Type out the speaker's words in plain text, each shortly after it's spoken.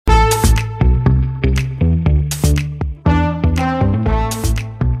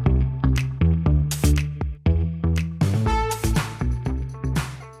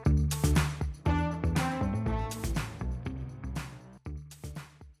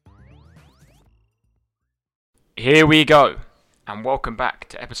Here we go, and welcome back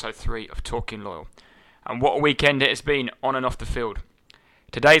to episode 3 of Talking Loyal. And what a weekend it has been on and off the field.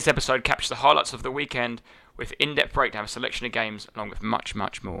 Today's episode captures the highlights of the weekend with in-depth breakdown of a selection of games along with much,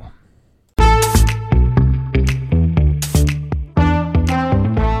 much more.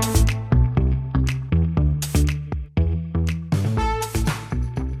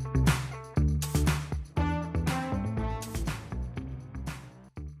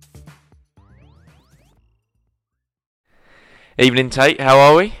 Evening, Tate. How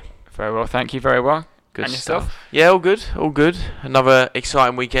are we? Very well, thank you, very well. Good and stuff. yourself? Yeah, all good, all good. Another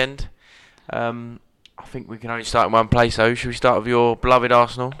exciting weekend. I think we can only start in one place, though. Should we start with your beloved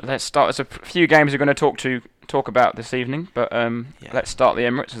Arsenal? Let's start. There's a few games we're going to talk about this evening, but let's start the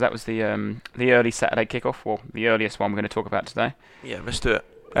Emirates, as that was the early Saturday kickoff, or the earliest one we're going to talk about today. Yeah, let's do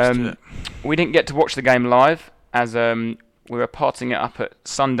it. We didn't get to watch the game live, as we were partying it up at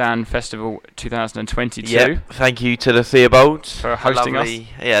Sundown Festival 2022. Yeah, thank you to the Theobalds for hosting us.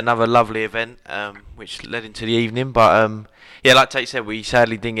 Yeah, another lovely event, which led into the evening. But yeah, like Tate said, we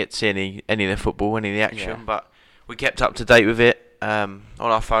sadly didn't get to see any of the football, any of the action. But we kept up to date with it on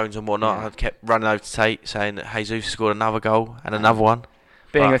our phones and whatnot. Yeah. I kept running over to Tate saying that Jesus scored another goal and another one.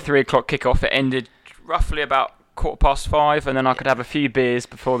 Being a 3 o'clock kickoff, it ended roughly about 5:15, and then I could have a few beers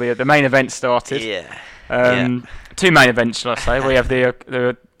before the main event started. Yeah. Two main events, shall I say. We have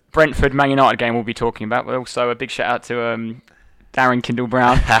the Brentford Man United game we'll be talking about, but also a big shout out to Darren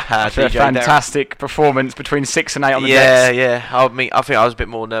Kindle-Brown for a fantastic performance between 6 and 8 on the decks. Yeah. I think I was a bit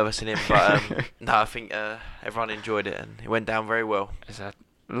more nervous than him, but no, I think everyone enjoyed it and it went down very well. It's a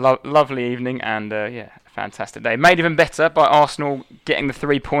lovely evening and fantastic day. Made even better by Arsenal getting the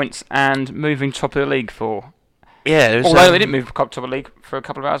 3 points and moving top of the league for. Yeah, although they didn't move top of the league for a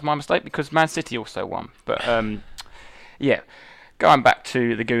couple of hours, my mistake, because Man City also won. But going back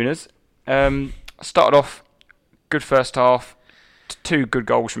to the Gooners, started off good first half, 2 good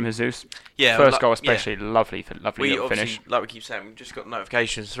goals from Jesus. Yeah, first goal especially, lovely little finish. Like we keep saying, we just got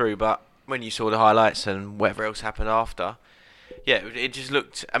notifications through, but when you saw the highlights and whatever else happened after, yeah, it just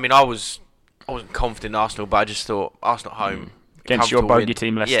looked. I mean, I wasn't confident in Arsenal, but I just thought Arsenal home against your bogey win.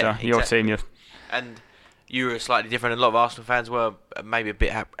 team, Leicester. Yeah, exactly. Your team, and you were slightly different. A lot of Arsenal fans were maybe a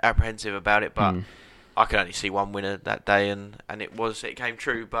bit apprehensive about it, but I could only see one winner that day, and it came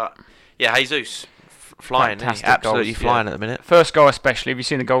true. But yeah, Jesus flying, absolutely goals, flying at the minute. First goal especially. Have you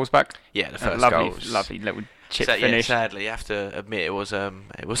seen the goals back? Yeah, the first goal, lovely little chip Yeah, finish. sadly, I have to admit it was a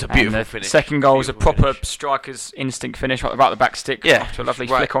beautiful finish. Second goal was a proper striker's instinct finish, right the back stick. Yeah, after a lovely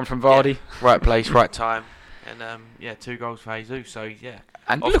flick on from Vardy. Yeah, right place, right time, and 2 goals for Jesus. So yeah.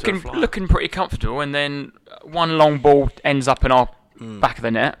 And looking pretty comfortable, and then one long ball ends up in our back of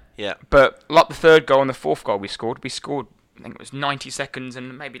the net. Yeah. But like the third goal and the fourth goal we scored, I think it was 90 seconds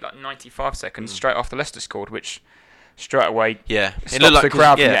and maybe like 95 seconds straight after Leicester scored, which straight away stops the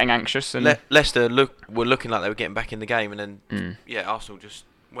crowd from getting anxious. And Leicester were looking like they were getting back in the game, and then Arsenal just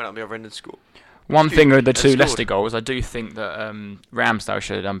went up the other end and scored. One thing with the 2 Leicester goals, I do think that Ramsdale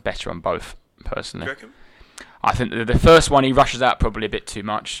should have done better on both, personally. Do you reckon? I think the first one he rushes out probably a bit too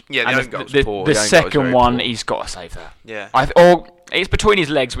much. Yeah, the second one he's got to save that. Yeah. Or it's between his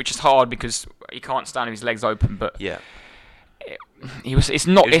legs, which is hard because he can't stand with his legs open. But yeah, it's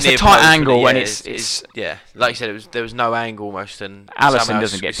a tight angle, and it's like you said, there was no angle almost, and Alisson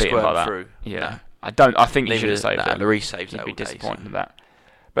doesn't get beaten like that. Through. Yeah, no. I think he should have saved it. Lloris saved He'd that. be disappointed with that.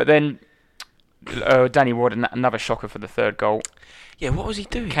 But then Danny Ward, another shocker for the third goal. Yeah, what was he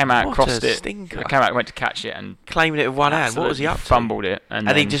doing? Came out, crossed it. Stinker. Came out, went to catch it, and claiming it with one hand. What was he up to? Fumbled it, and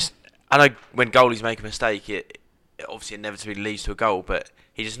he just. I know when goalies make a mistake, it obviously inevitably leads to a goal, but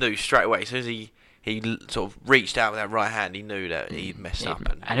he just knew straight away. As soon as he sort of reached out with that right hand, he knew that he'd messed up.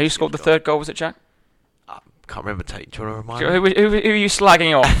 And who scored the third goal? Was it Jack? I can't remember. Do you want to remind me? Who are you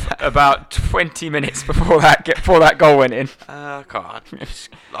slagging off about 20 minutes before that goal went in? I can't.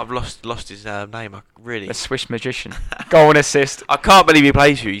 I've lost his name. The Swiss magician. Goal and assist. I can't believe he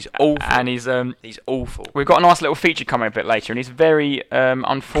plays for you. He's awful. And he's awful. We've got a nice little feature coming a bit later, and he's very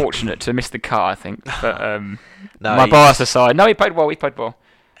unfortunate to miss the car, I think. But my bias aside, no, he played well.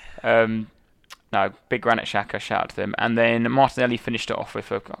 No, big Granit Xhaka, shout out to them. And then Martinelli finished it off with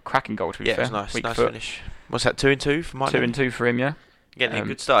a cracking goal, to be fair. Yeah, it was nice finish. What's that, 2-2 for Martinelli? 2-2 for him, yeah. Getting a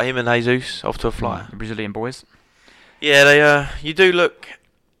good start, him and Jesus, off to a flyer. The Brazilian boys. Yeah, they you do look,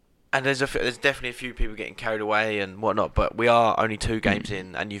 and there's definitely a few people getting carried away and whatnot, but we are only 2 games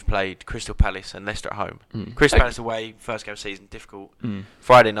in, and you've played Crystal Palace and Leicester at home. Crystal Palace away, first game of the season, difficult.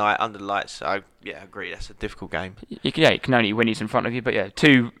 Friday night, under the lights, I agree, that's a difficult game. You can only win these in front of you, but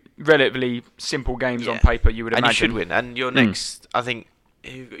 2 relatively simple games on paper, you would imagine. And you should win. And your next, I think,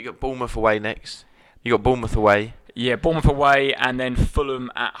 you got Bournemouth away next. You got Bournemouth away. Yeah, Bournemouth away, and then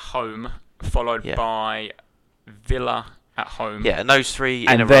Fulham at home, followed by Villa at home. Yeah, and those three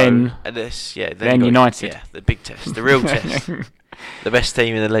and in a then, row. And this, then United. Yeah, the big test, the real test, the best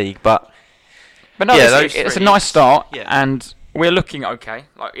team in the league. But no, it's a nice start, and we're looking okay.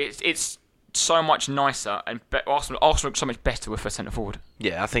 Like it's so much nicer, and Arsenal look so much better with a centre forward.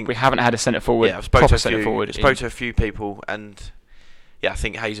 Yeah, I think we haven't had a centre forward. Yeah, I've spoke to a few people, and I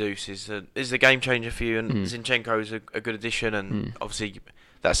think Jesus is the game changer for you, and Zinchenko is a good addition, and obviously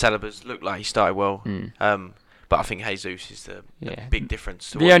that Saliba's looked like he started well. But I think Jesus is the big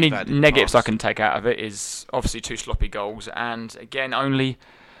difference. To the only negatives I can take out of it is obviously 2 sloppy goals, and again only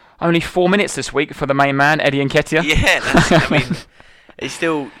 4 minutes this week for the main man Eddie Nketiah. Yeah, I mean. He's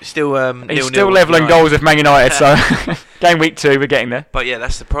still he's still levelling goals with Man United, so game week 2 we're getting there. But yeah,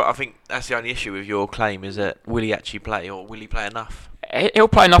 I think that's the only issue with your claim, is that will he actually play, or will he play enough? He'll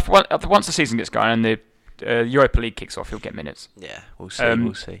play enough once the season gets going and the Europa League kicks off. He'll get minutes. Yeah, we'll see.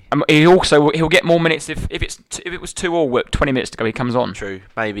 We'll see. He'll get more minutes if it was 2-2 20 minutes to go. He comes on. True,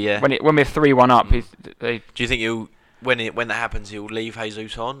 maybe yeah. When we're 3-1 up, do you think when that happens he'll leave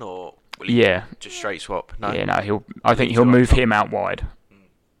Jesus on, or will he just straight swap? No. Yeah, no. I think he'll move him out wide,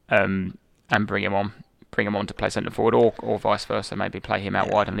 and bring him on to play centre forward, or vice versa. Maybe play him out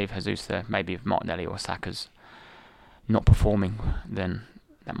wide and leave Jesus there. Maybe if Martinelli or Saka's not performing, then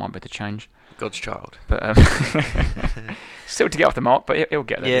that might be the change. God's child, but still to get off the mark, but he'll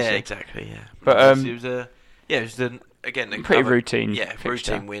get there. Yeah, exactly. Yeah, but it was pretty routine. Yeah,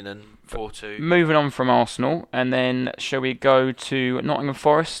 routine win and 4-2. Moving on from Arsenal, and then shall we go to Nottingham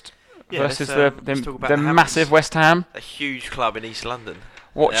Forest versus the massive West Ham, a huge club in East London.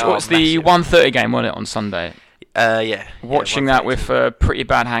 What's the 1:30 game, wasn't it, on Sunday? Watching that with a pretty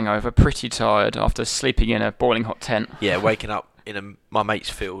bad hangover, pretty tired after sleeping in a boiling hot tent. Yeah, waking up in my mate's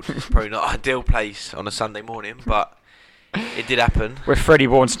field. It's probably not an ideal place on a Sunday morning, but it did happen. With Freddie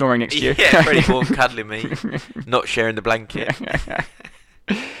Vaughan snoring next to you. Yeah, Freddie Vaughan cuddling me, not sharing the blanket.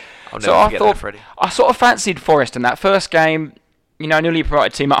 I'll never forget that, Freddie. I sort of fancied Forest in that first game. Newly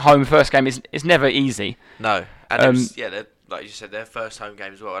promoted team at home, first game is never easy. No, and like you said, their first home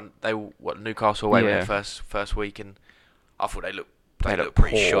game as well, and they Newcastle away with their first week, and I thought they looked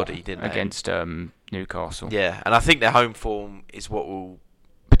pretty shoddy, didn't they? Against Newcastle. Yeah, and I think their home form is what will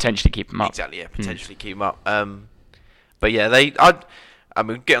potentially keep them up. Exactly, yeah, potentially keep them up. But yeah,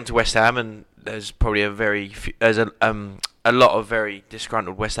 get onto West Ham, and there's probably a lot of very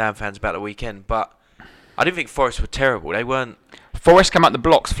disgruntled West Ham fans about the weekend, but I didn't think Forest were terrible. They weren't. Forest came out the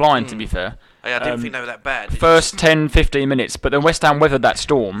blocks flying, to be fair. I didn't think they were that bad. First 10-15 minutes, but then West Ham weathered that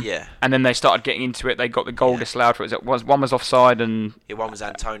storm. Yeah. And then they started getting into it. They got the goal disallowed for it. One was offside, and one was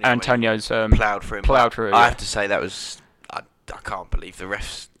Antonio. Antonio's ploughed for him. I have to say that was. I can't believe the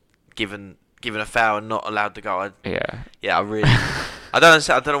refs given a foul and not allowed the goal. I really. I don't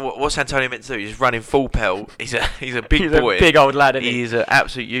understand. I don't know what's Antonio meant to do. He's just running full pelt. He's a big boy. A big old lad. Isn't he? He's an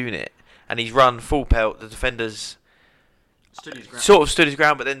absolute unit, and he's run full pelt. The defenders sort of stood his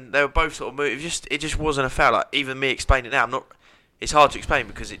ground, but then they were both sort of moved. It just wasn't a foul. Like, even me explaining it now, it's hard to explain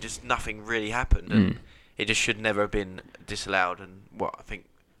because nothing really happened, and it just should never have been disallowed. And I think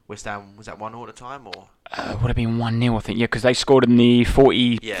West Ham was that 1-0 at the time, or would have been 1-0, I think. Yeah, because they scored in the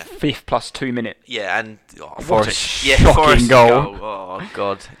 45th plus 2 minute. Yeah, and Forest shocking goal. Oh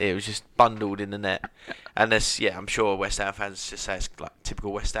god, it was just bundled in the net. And I'm sure West Ham fans just say it's like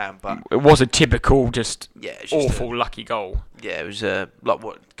typical West Ham, but it was a typical, awful lucky goal. Yeah, it was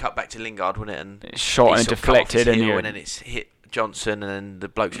cut back to Lingard, wasn't it? And it's shot and deflected, and then it's hit Johnson, and then the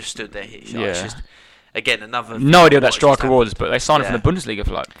bloke just stood there, hit shot. It's just again another. No idea what that striker was, but they signed him from the Bundesliga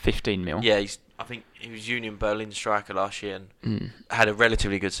for like 15 mil. Yeah, I think he was Union Berlin striker last year and had a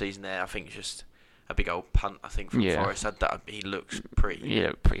relatively good season there. I think it's just a big old punt, I think, from Forest. He looks pretty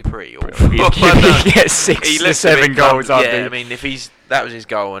awful. He gets 6 to 7 goals. I mean, if that was his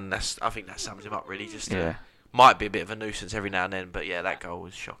goal, and I think that sums him up really. Might be a bit of a nuisance every now and then, but that goal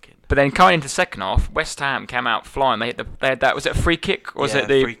was shocking. But then coming into second half, West Ham came out flying. They had that. Was it a free kick? Or was it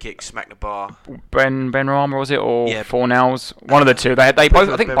the free kick? Smacked the bar. Ben Rama, was it, or Fornals? One of the two. They both.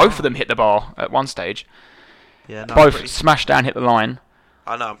 I think both of them hit the bar at one stage. Yeah, both smashed down, hit the line.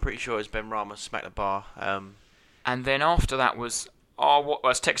 I know. I'm pretty sure it was Ben Rama smacked the bar. And then after that was I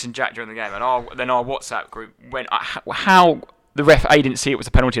was texting Jack during the game, and then our WhatsApp group went how. The ref didn't see it was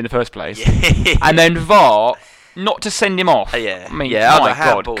a penalty in the first place, and then VAR not to send him off. I mean, my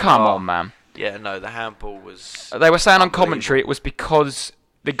God, come on, man. Yeah, no, the handball was. They were saying on commentary it was because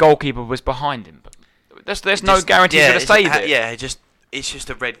the goalkeeper was behind him, but there's no guarantee he's going to save it. Yeah, it's just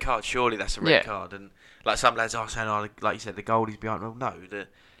a red card. Surely that's a red card, and like some lads are saying, like you said, the goalie's behind. Well, no,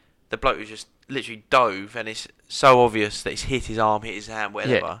 the bloke was just literally dove, and it's so obvious that it's hit his arm, hit his hand,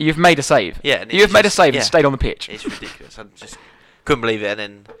 whatever. Yeah, you've made a save. Yeah, you've made a save and stayed on the pitch. It's ridiculous. I just couldn't believe it,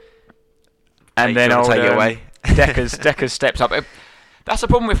 and then take it away. Deckers steps up. That's the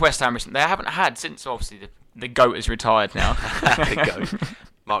problem with West Ham recently. They haven't had, since obviously the GOAT is retired now. The GOAT.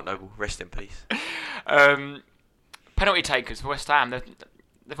 Mark Noble, rest in peace. Penalty takers for West Ham. They've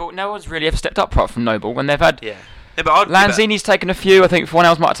no one's really ever stepped up apart from Noble when they've had. Yeah, but Lanzini's taken a few. I think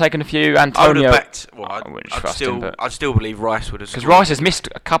Fornells might have taken a few. Antonio. I'd still believe Rice would have. Because Rice has missed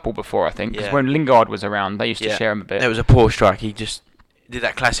a couple before, I think. Because when Lingard was around, they used to share him a bit. There was a poor strike. He just did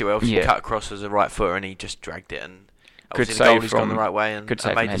that classic where he cut across as a right footer and he just dragged it, and good save from the right way and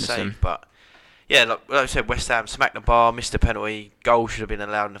made the save. But yeah, like I said, West Ham smacked the bar, missed a penalty. Goal should have been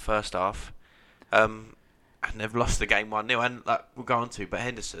allowed in the first half. And they've lost the game 1-0. And we'll go on to, but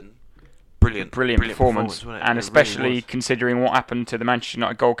Henderson. Brilliant performance, wasn't it? And especially really considering what happened to the Manchester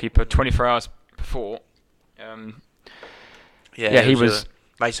United goalkeeper 24 hours before. He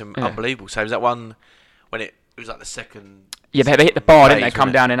made some unbelievable saves. That one when it was like the second. Yeah, they hit the bar, didn't they?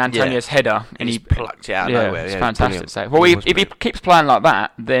 Come down in Antonio's header, and he plucked it out of nowhere. It's fantastic save. Well, if he keeps playing like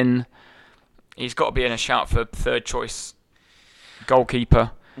that, then he's got to be in a shout for third choice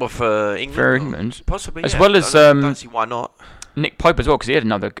goalkeeper. Well, for England. For England, possibly. As well as I don't see why not. Nick Pope as well, because he had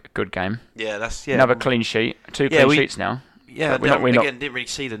another good game. Yeah, another clean sheet. Two clean sheets now. Yeah, didn't really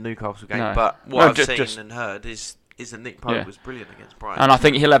see the Newcastle game, but what I've seen and heard is that Nick Pope was brilliant against Brighton. And I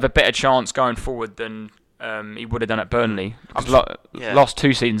think he'll have a better chance going forward than he would have done at Burnley. Last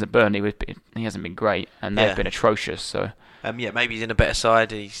 2 seasons at Burnley, he hasn't been great, and they've been atrocious. So maybe he's in a better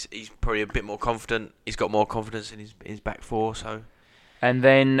side. He's probably a bit more confident. He's got more confidence in his back four. So. And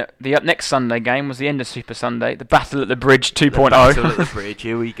then the next Sunday game was the end of Super Sunday, the Battle at the Bridge 2.0. The Battle at the Bridge,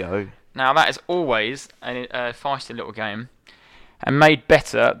 here we go. Now that is always a feisty little game, and made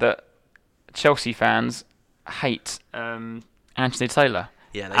better that Chelsea fans hate Anthony Taylor.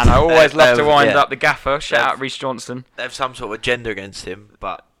 Yeah, and I always love to wind up the gaffer. Shout out Reece Johnson. They have some sort of agenda against him,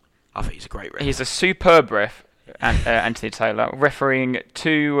 but I think he's a great referee. He's a superb ref, Anthony Taylor, refereeing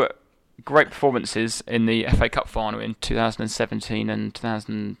 2 great performances in the FA Cup final in 2017 and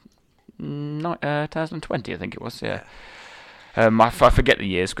 2020, I think it was. Yeah. I forget the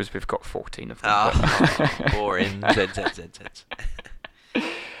years because we've got 14 of them. Boring. But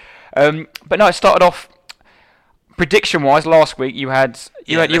no, it started off prediction-wise. Last week you were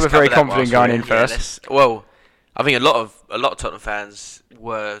very confident going in first. Well, I think a lot of Tottenham fans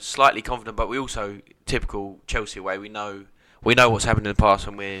were slightly confident, but we also, typical Chelsea way, we know what's happened in the past,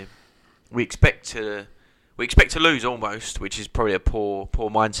 and we expect to lose almost, which is probably a poor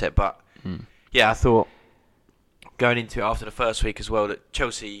mindset. But I thought going into it after the first week as well that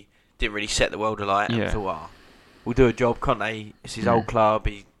Chelsea didn't really set the world alight, and thought, we'll do a job. Conte, it's his old club.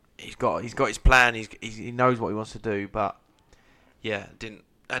 He's got his plan. He knows what he wants to do. But that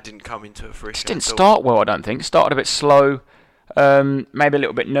didn't come into fruition. It didn't start well, I don't think. It started a bit slow, maybe a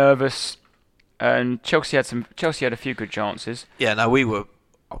little bit nervous, and Chelsea had a few good chances. Yeah, no, we were.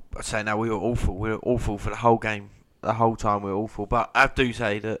 I'd say we were awful. We were awful for the whole game. The whole time we were awful. But I do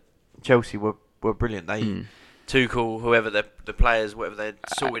say that Chelsea were brilliant. They Tuchel, whoever the players, whatever they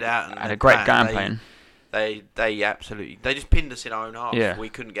sorted out, and had a great game plan. They absolutely just pinned us in our own half. Yeah. We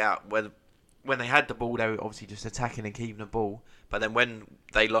couldn't get out. When they had the ball, they were obviously just attacking and keeping the ball. But then when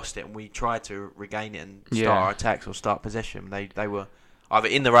they lost it and we tried to regain it and start our attacks or start possession, they were either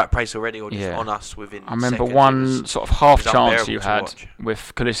in the right place already or just on us within I remember seconds. One sort of half chance you had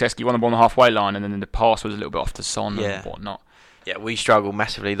with Kulusevski won the ball on the halfway line, and then the pass was a little bit off to Son and whatnot. Yeah, we struggled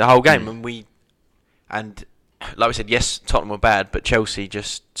massively the whole game, and like we said, yes, Tottenham were bad, but Chelsea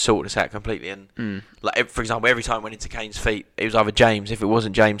just sorted us out completely. And like for example, every time it went into Kane's feet, it was either James. If it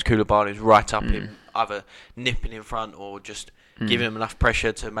wasn't James, Koulibaly was right up him, either nipping in front or just giving him enough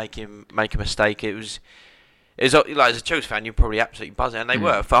pressure to make him make a mistake. It was like, as a Chelsea fan, you're probably absolutely buzzing, and they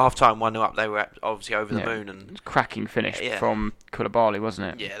were. For half time, 1-0 up, they were obviously over the moon. And cracking finish from Koulibaly,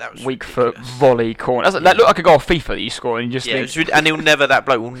 wasn't it? Yeah, that was weak ridiculous. Foot volley corner. That looked like a goal of FIFA that you score, and you just think, and that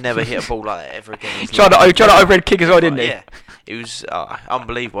bloke will never hit a ball like that ever again. Tried to overhead kick as well, didn't he? Yeah, it was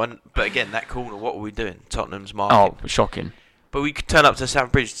unbelievable. But again, that corner, what were we doing? Tottenham's marking. Oh, shocking. But we could turn up to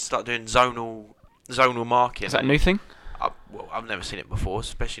Stamford Bridge to start doing zonal marking. Is that a new thing? I've never seen it before,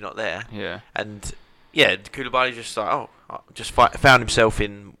 especially not there. Yeah. And Koulibaly just found himself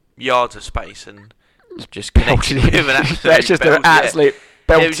in yards of space and just connected with an absolute That's just an absolute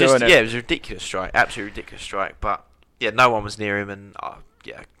belter, it was a ridiculous strike, absolutely ridiculous strike. But no one was near him, and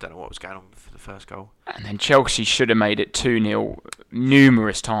I don't know what was going on for the first goal. And then Chelsea should have made it 2-0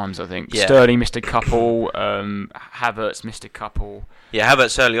 numerous times, I think. Yeah. Sterling missed a couple, Havertz missed a couple. Yeah,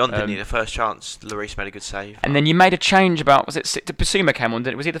 Havertz early on, didn't he? The first chance, Lloris made a good save. And then you made a change about, was it Basuma came on,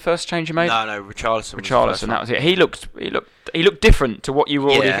 didn't it? Was he the first change you made? No, Richarlison. Richarlison, that was it. He looked different to what you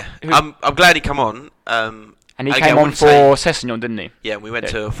were already... I'm glad he come on. And he came on for Sessegnon, didn't he? Yeah, and we went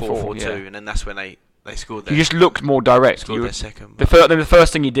to a 4-4-2, and then that's when they scored their... You just looked more direct. Scored their second. The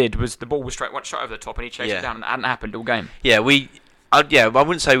first thing he did was the ball was went straight over the top, and he chased it down, and that hadn't happened all game. Yeah, I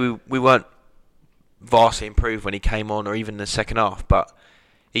wouldn't say we weren't vastly improved when he came on, or even in the second half, but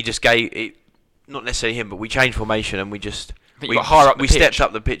he just gave it. Not necessarily him, but we changed formation, and we got higher up the pitch. Stepped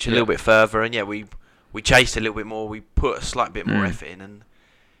up the pitch a little bit further, and we chased a little bit more. We put a slight bit more effort in, and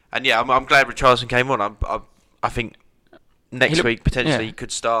I'm glad Richarlison came on. I think next week potentially he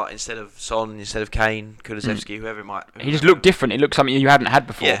could start instead of Son, instead of Kane, Kulusevski, whoever it might. He just looked different. It looked something you hadn't had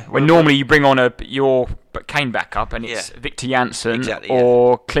before. Yeah, when normally you bring on your Kane backup and it's Victor Janssen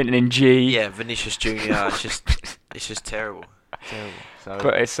or Clinton and G. Yeah, Vinicius Junior. it's just terrible. So,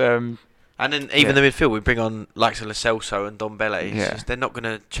 but it's and then even the midfield, we bring on likes of Lo Celso and Dombele. Just, they're not going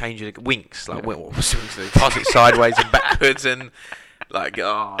to change it. Winks pass it sideways and backwards and let's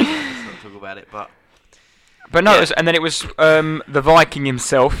not talk about it. But no, and then it was the Viking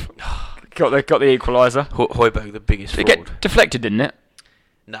himself got the equaliser. Højbjerg, the biggest fraud. It get deflected, didn't it?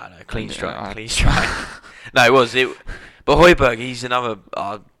 No, clean strike. No, it was. But Højbjerg, he's another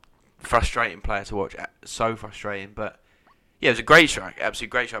frustrating player to watch. So frustrating. But yeah, it was a great strike,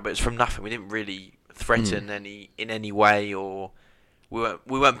 absolutely great strike. But it's from nothing. We didn't really threaten in any way, or we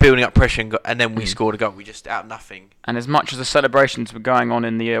weren't building up pressure, and then we scored a goal. We just out of nothing. And as much as the celebrations were going on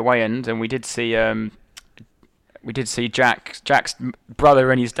in the away end, and we did see Jack's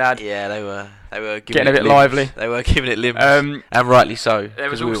brother and his dad. Yeah, they were getting a bit lively. They were giving it limbs, and rightly so.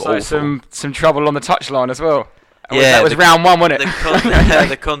 There was also some trouble on the touchline as well. Yeah, that was round one, wasn't it?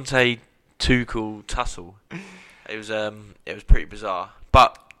 The Conte Tuchel tussle. It was pretty bizarre,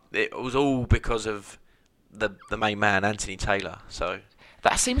 but it was all because of the main man, Anthony Taylor. So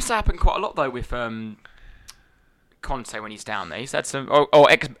that seems to happen quite a lot though with Conte when he's down there. He's had some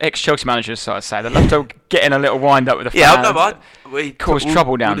ex-Chelsea managers, so I say, they love to get in a little wind up with the fans. Yeah, no, but we caused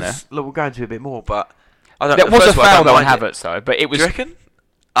trouble down there. We'll go into it a bit more, but there was a foul though on Havertz though, but it was. Do you reckon?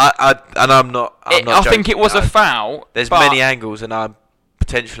 I'm not. I think it was a foul. There's many angles, and I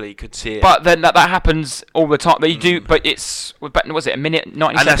potentially could see it. But then that happens all the time. You do, but was it a minute,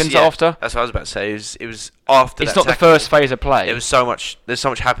 90 seconds after? That's what I was about to say. It was after. It's not the first phase of play. There's so much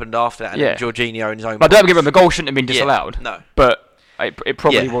happened after that. And Jorginho in his own. But don't give him the goal shouldn't have been disallowed. Yeah, no, but it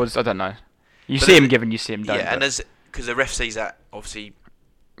probably was. I don't know. You see him given, you see him don't. Yeah, and because the ref sees that obviously.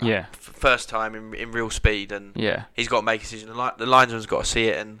 Yeah. First time in real speed, and he's got to make a decision. The linesman's got to see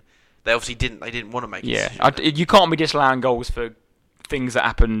it, and they obviously didn't. They didn't want to make a decision. You can't be disallowing goals for things that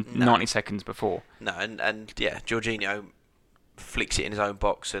happened 90 seconds before. No, and Jorginho flicks it in his own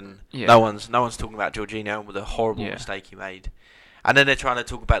box, and no one's talking about Jorginho with a horrible mistake he made. And then they're trying to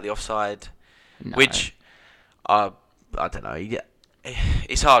talk about the offside, which I don't know.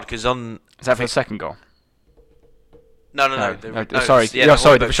 It's hard because on is that for the second goal? No. Sorry.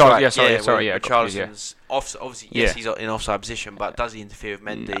 Richarlison's obviously he's in offside position, but does he interfere with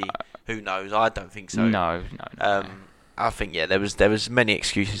Mendy? No. Who knows? I don't think so. No. I think there was many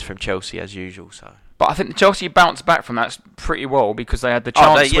excuses from Chelsea as usual. So, but I think Chelsea bounced back from that pretty well because they had the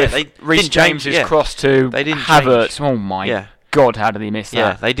chance with Reece James's cross to Havertz. Oh my God! How did he miss that?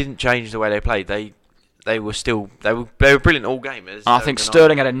 Yeah, they didn't change the way they played. They were brilliant all game. I think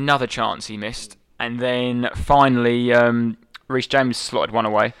Sterling had another chance he missed. And then finally, Reece James slotted one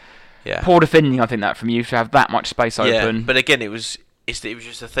away. Yeah. Poor defending, I think, that from you to have that much space open. Yeah, but again, it was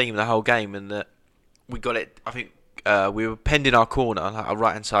just a theme the whole game, and that we got it. I think we were penned in our corner, like our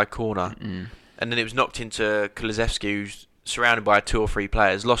right hand side corner, and then it was knocked into Kulusevski, who's surrounded by 2 or 3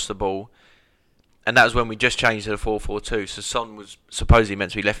 players, lost the ball, and that was when we just changed to the 4-4-2. So Son was supposedly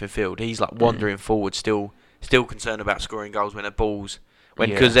meant to be left in field. He's like wandering forward, still concerned about scoring goals when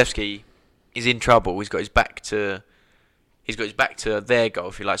Kulusevski is in trouble. He's got his back to their goal,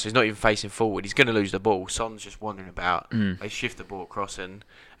 if you like. So he's not even facing forward. He's going to lose the ball. Son's just wandering about. They shift the ball across, and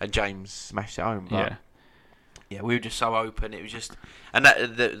James smashed it home. But we were just so open. It was just, and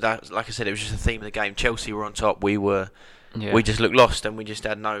that like I said, it was just a theme of the game. Chelsea were on top. We were we just looked lost, and we just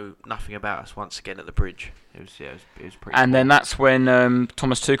had nothing about us once again at the bridge. It was pretty. And then that's when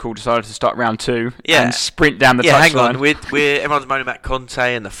Thomas Tuchel decided to start round 2 and sprint down the touchline. Hang on, everyone's moaning about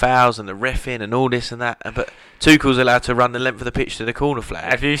Conte and the fouls and the reffing and all this and that, but Tuchel's allowed to run the length of the pitch to the corner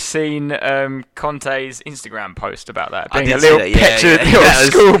flag. Have you seen Conte's Instagram post about that? Being a little petulant little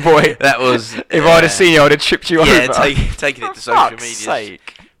schoolboy. That was. If I'd have seen you, I'd have tripped you over. Yeah, taking it to social media.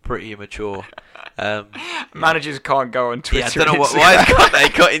 Sake. Pretty immature. Managers can't go on Twitter. Yeah, I don't know why can't they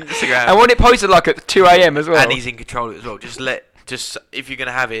got Instagram. And when it posted like at 2 a.m. as well. And he's in control of it as well. Just if you're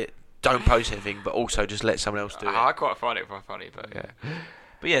gonna have it, don't post anything, but also just let someone else do it. I quite find it quite funny, but yeah.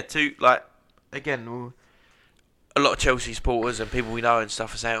 But yeah, again, a lot of Chelsea supporters and people we know and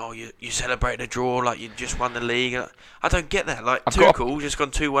stuff are saying, "Oh, you celebrated a draw like you just won the league." I don't get that. Like Tuchel just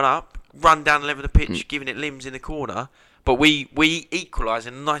gone 2-1 up, run down the level of the pitch, giving it limbs in the corner. But we equalised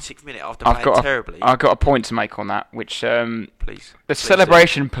in the 96th minute after playing terribly. I've got a point to make on that, which please. The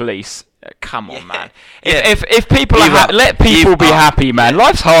celebration police. Come on, man. Yeah. If people are let people be happy, man.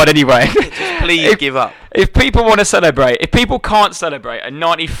 Life's hard anyway. Just please give up. If people want to celebrate, if people can't celebrate a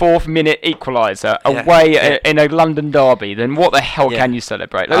 94th minute equaliser away in a London derby, then what the hell can you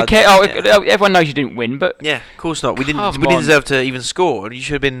celebrate? Okay, everyone knows you didn't win, but yeah, of course not. We didn't deserve to even score.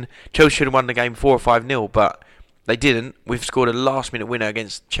 Chelsea should have won the game 4 or 5-0, but they didn't. We've scored a last-minute winner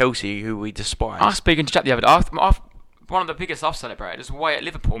against Chelsea, who we despise. I was speaking to Jack the other day. One of the biggest I've celebrated is away at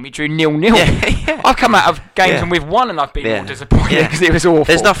Liverpool. We drew 0-0. Yeah. I've come out of games and we've won, and I've been all disappointed because it was awful.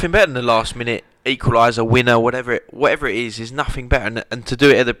 There's nothing better than the last-minute equaliser, winner, whatever it is nothing better. And to do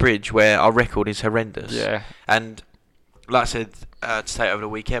it at the Bridge, where our record is horrendous. Yeah. And like I said, to take it over the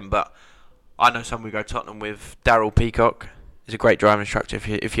weekend, but I know someone we go to Tottenham with, Daryl Peacock. He's a great driving instructor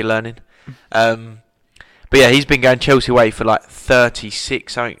if you're learning. But yeah, he's been going Chelsea away for like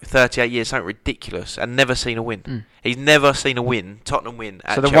 38 years, something ridiculous, and never seen a win. He's never seen a win, Tottenham win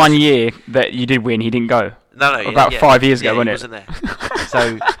at Chelsea. 1 year that you did win, he didn't go? No. About 5 years ago, wasn't it? He wasn't there.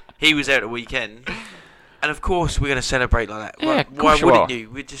 So he was there at the weekend, and of course we're going to celebrate like that. Yeah, why wouldn't you?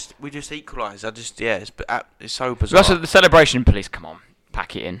 We just equalise. It's so bizarre. Also, the celebration police, come on,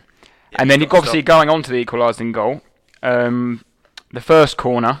 pack it in. Yeah, and then obviously going on to the equalising goal, the first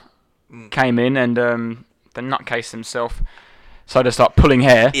corner came in and... the nutcase himself decided to start pulling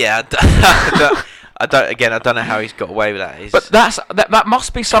hair. Yeah, I don't know how he's got away with that. But that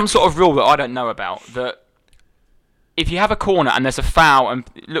must be some sort of rule that I don't know about. That if you have a corner and there's a foul, and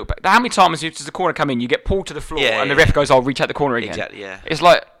look back, how many times does the corner come in? You get pulled to the floor, and the ref goes, "I'll retake the corner again." Exactly. Yeah. It's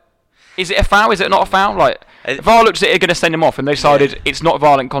like, is it a foul? Is it not a foul? Like, VAR looks at it, going to send him off, and they decided it's not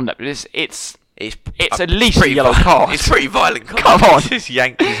violent conduct. It's at least a yellow card. It's pretty violent conduct. Come on, he just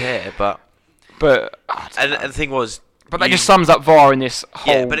yanked his hair, but the thing was, but that just sums up VAR in this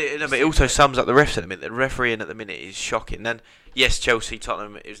whole. Yeah, but it also sums up the refs at the minute. The refereeing at the minute is shocking. And yes, Chelsea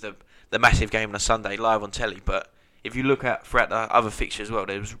Tottenham is the massive game on a Sunday live on telly. But if you look at throughout the other fixtures as well,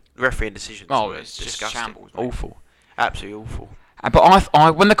 there was refereeing decisions. Oh, it's just shambles, mate. Awful, absolutely awful. But I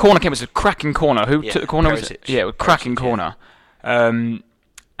when the corner came, it was a cracking corner. Who took the corner? Was it? Yeah, cracking corner. And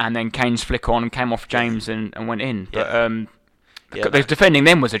then Kane's flick on and came off James and went in. But the defending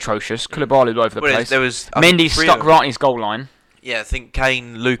then was atrocious. Koulibaly all over the place. Mendy stuck right in his goal line. Yeah, I think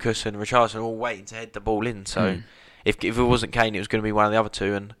Kane, Lucas, and Richarlison were all waiting to head the ball in. So if it wasn't Kane, it was going to be one of the other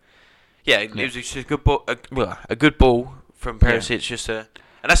two. And it was just a good ball. A good ball from Perisic.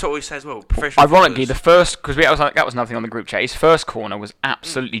 And that's what we say as well. Ironically, the first, because that was nothing on the group chat. His first corner was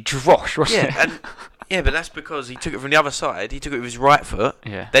absolutely drosh, wasn't it? But that's because he took it from the other side. He took it with his right foot.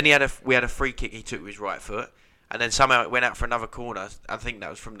 Yeah. Then we had a free kick. He took with his right foot. And then somehow it went out for another corner. I think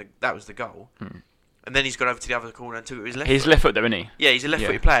that was the goal. And then he's gone over to the other corner and took it with his left foot. He's left foot though, isn't he? Yeah, he's a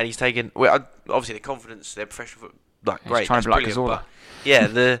left-footed player. And he's taken... Well, obviously, the confidence, their professional foot... great. He's trying to be like Cazorla.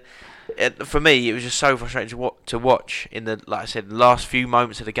 Yeah, for me, it was just so frustrating to watch in the, like I said, the last few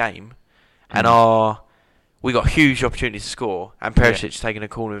moments of the game. And we got huge opportunities to score. And Perisic taking a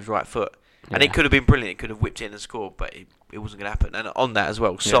corner with his right foot. And it could have been brilliant. It could have whipped in and scored. But it wasn't going to happen. And on that as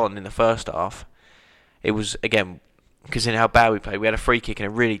well, Son in the first half... It was, again, considering how bad we played, we had a free kick in a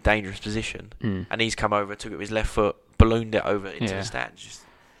really dangerous position, and he's come over, took it with his left foot, ballooned it over into the stands.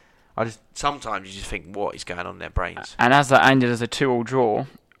 Sometimes you just think, what is going on in their brains? And as that ended as a 2-2 draw,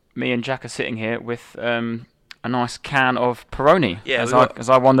 me and Jack are sitting here with a nice can of Peroni as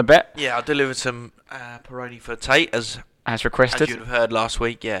I won the bet. Yeah, I delivered some Peroni for Tate as requested. As you'd have heard last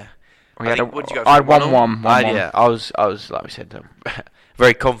week. Yeah, I had 1-1. I was like we said,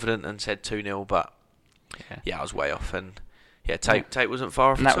 very confident and said 2-0, but. Yeah, I was way off, and Tate wasn't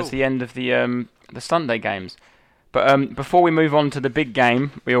far off. And that was the end of the Sunday games. But before we move on to the big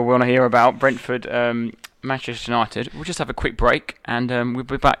game, we all want to hear about Brentford Manchester United. We'll just have a quick break, and we'll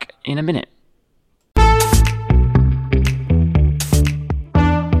be back in a minute.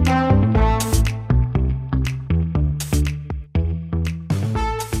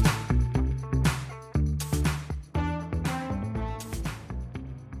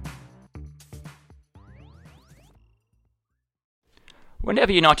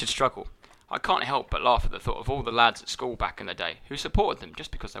 Whenever United struggle, I can't help but laugh at the thought of all the lads at school back in the day who supported them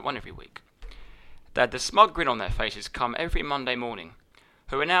just because they won every week. They had the smug grin on their faces come every Monday morning,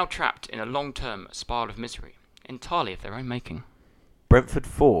 who are now trapped in a long-term spiral of misery, entirely of their own making. Brentford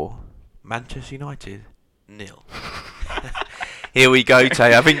 4, Manchester United 0. Here we go,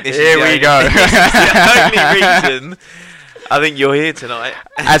 Tay. I think this is the only reason I think you're here tonight.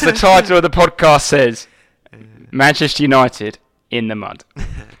 As the title of the podcast says, Manchester United in the mud.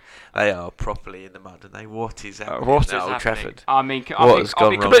 They are properly in the mud, and what is happening at Old Trafford? I'll be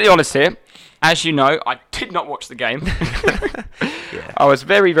completely honest here. As you know, I did not watch the game. Yeah. I was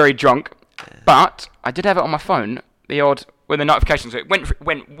very, very drunk, but I did have it on my phone. When the notifications it went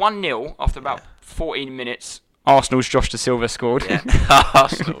 1-0 after about 14 minutes. Arsenal's Josh Da Silva scored. Yeah.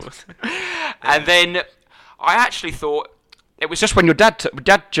 Arsenal. And then I actually thought it was just when your dad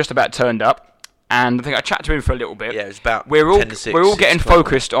just about turned up. And I think I chatted to him for a little bit. Yeah, it was about 10 to 6. We're all getting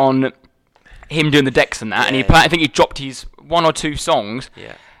focused on him doing the decks and that. Yeah. And I think he dropped his 1 or 2 songs.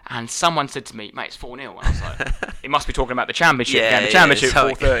 Yeah. And someone said to me, mate, it's 4-0. And I was like, he must be talking about the championship game. The championship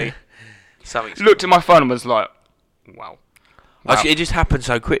at 4:30. Looked Looked at my phone and was like, wow. It just happened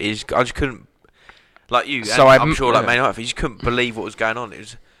so quick. I just couldn't, like you, So I'm sure like Man United, you just couldn't believe what was going on. It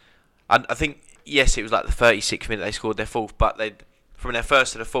was, I think, yes, it was like the 36th minute they scored their fourth, but from their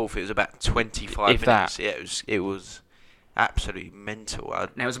first to the fourth, it was about 25 minutes. That. Yeah, it was absolutely mental.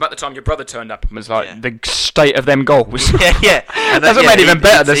 Now, it was about the time your brother turned up and was like, the state of them goals. yeah. And That's what made it even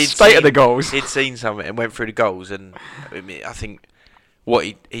better, the state of the goals. He'd seen something and went through the goals, and I think what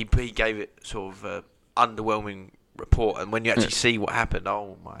he gave it sort of underwhelming report, and when you actually see what happened,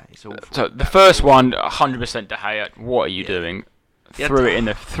 oh my, it's awful. So the first one, 100% De Gea. What are you doing? Threw it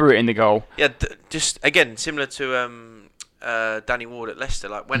in the goal. Yeah, just again similar to Danny Ward at Leicester.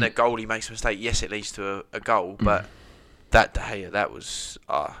 Like when a goalie makes a mistake, yes, it leads to a goal, but that De Gea, that was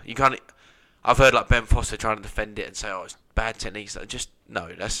you can't. I've heard like Ben Foster trying to defend it and say, "Oh, it's bad techniques." No.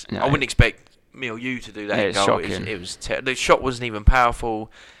 I wouldn't expect me or you to do that. It's goal. shocking. It was the shot wasn't even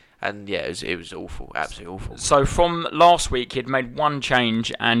powerful. And yeah, it was awful, absolutely awful. So from last week, he'd made one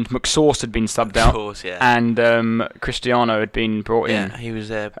change, and McSauce had been subbed out. Of course, yeah. And Cristiano had been brought in. Yeah, he was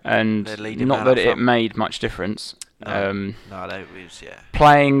there. And not that it made much difference. No, it was,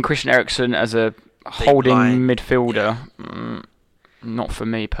 playing Christian Eriksen as a holding midfielder, not for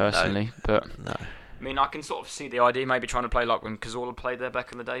me personally. But no. I mean, I can sort of see the idea, maybe trying to play like when Cazorla played there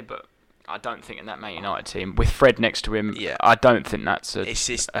back in the day, but I don't think in that Man United team, with Fred next to him, I don't think that's a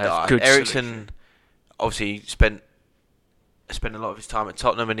good Eriksen solution. Obviously spent a lot of his time at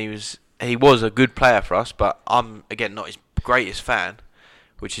Tottenham, and he was a good player for us, but I'm, again, not his greatest fan,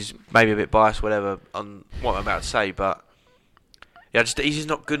 which is maybe a bit biased, whatever, on what I'm about to say, but he's just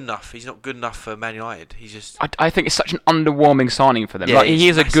not good enough. He's not good enough for Man United. I think it's such an underwhelming signing for them. Yeah, he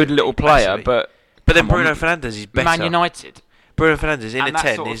is a good little player, but then Bruno Fernandes is better. Man United. Bruno Fernandes in a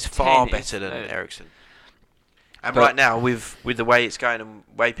 10 is far better than Eriksen. And right now, with the way it's going and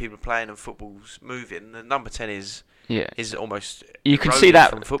the way people are playing and football's moving, the number 10 is almost you can see that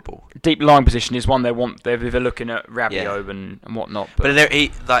from football. Deep line position is one they want. They're looking at Rabiot and whatnot. But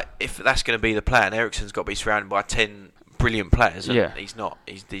if that's going to be the plan, Eriksen's got to be surrounded by 10 brilliant players. And he's not.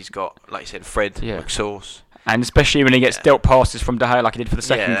 He's got, like you said, Fred, McSauce. And especially when he gets dealt passes from De Gea like he did for the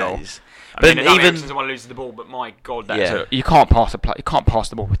second goal. But even Eriksen's the one who loses the ball, but my God, you can't pass you can't pass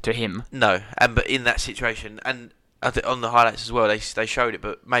the ball to him. No, but in that situation, and on the highlights as well, they showed it,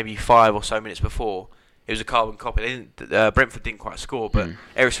 but maybe 5 or so minutes before, it was a carbon copy. Brentford didn't quite score, but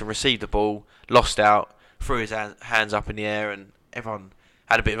Eriksen received the ball, lost out, threw his hands up in the air, and everyone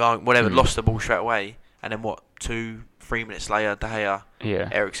had a bit of whatever, lost the ball straight away, and then 2-3 minutes later, De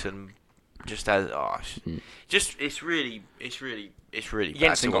Gea, Eriksen just has it's really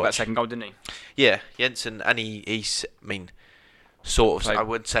Jensen got that second goal, didn't he? Yeah, Jensen, and he's sort of, I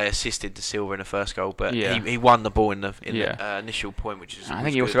would say, assisted De Silva in the first goal, but he won the ball in the initial point, which is. I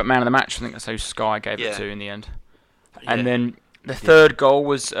think he also got man of the match. I think that's who Sky gave it to in the end. And then the third goal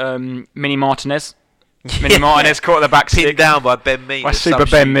was Mini Martinez. Mini Martinez caught the back stick, pinned down by Ben Mee,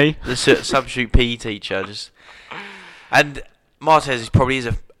 Ben Mee, the substitute PE teacher. And Martinez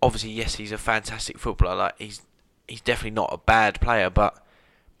obviously, yes, he's a fantastic footballer. Like he's definitely not a bad player, but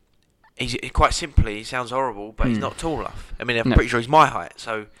he's quite simply, he sounds horrible, but he's not tall enough. I mean, I'm pretty sure he's my height,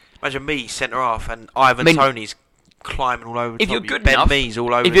 so Imagine me centre half and Ivan Toney's climbing all over. If you're good Ben enough, Mees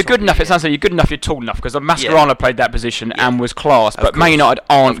all over. if you're good enough, it sounds like you're good enough. You're tall enough because Mascherano played that position and was class. But Man United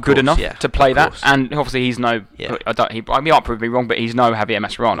aren't good enough to play that, and obviously he's no. He might prove me wrong, but he's no Javier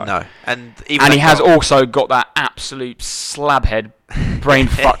Mascherano. No, and he has also got that absolute slab head brain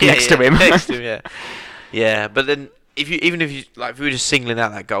fuck next to him. Next to him, yeah. But then if you were just singling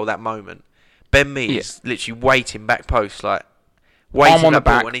out that goal, that moment, Ben Mees literally waiting back post, like waiting on the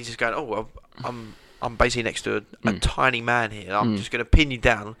ball, and he's just going, "Oh, I'm basically next to a tiny man here. I'm just going to pin you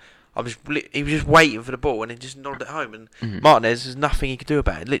down." He was just waiting for the ball, and he just nodded it home. And Martinez, there's nothing he could do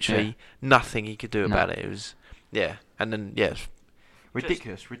about it. Literally nothing he could do about it. It was and then it's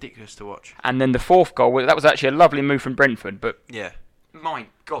ridiculous to watch. And then the fourth goal, that was actually a lovely move from Brentford, but my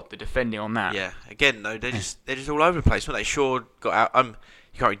God, the defending on that. Yeah, again though, they're just all over the place. Weren't they? Shaw got out.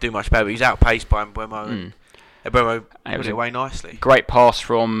 You can't really do much better, but he was outpaced by Mbeumo. And Mbeumo put it away nicely. Great pass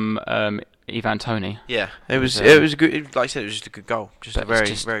from Ivan Toney. Yeah, it was a good. Like I said, it was just a good goal. Just a very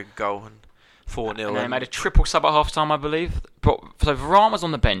good goal, and 4-0. And they made a triple sub at half time, I believe. But so Varane was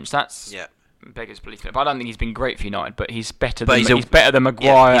on the bench. That's beggars belief. But I don't think he's been great for United. But he's better. He's better than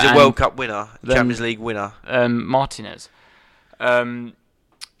Maguire. He's a World Cup winner, Champions League winner. Martinez. And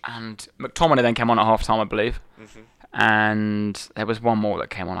McTominay then came on at half time, I believe. And there was one more that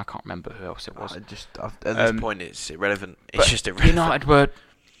came on. I can't remember who else it was. At this point, it's irrelevant. It's just irrelevant. United were.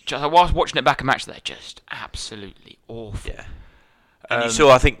 I was watching it back a match. They're just absolutely awful. Yeah. And you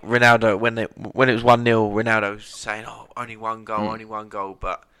saw, I think, Ronaldo when it was 1-0. Ronaldo was saying, "Oh, only one goal,"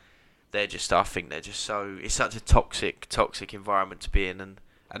 but they're just. I think they're just so. It's such a toxic environment to be in, and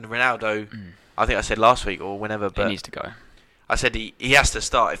Ronaldo. I think I said last week or whenever, but he needs to go. I said he has to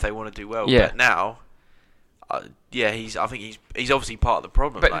start if they want to do well. Yeah. But now. I think he's obviously part of the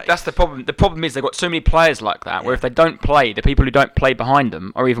problem. But that's the problem. The problem is they've got so many players like that. Where if they don't play, the people who don't play behind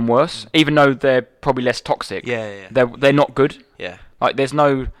them are even worse. Even though they're probably less toxic. They're not good. Yeah. Like there's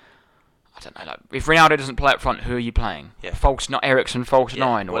no. I don't know. Like if Ronaldo doesn't play up front, who are you playing? Yeah. Eriksen, false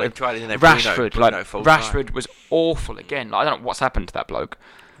 9, or Rashford. Rashford was awful again. Like, I don't know what's happened to that bloke.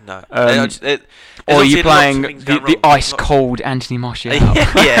 No. Or are you playing the ice cold Anthony Martial?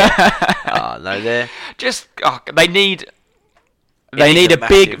 No, they're just they need a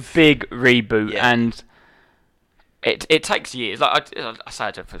big reboot, and it takes years. Like I say,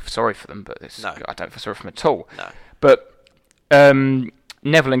 I don't feel sorry for them, but I don't feel sorry for them at all. No. But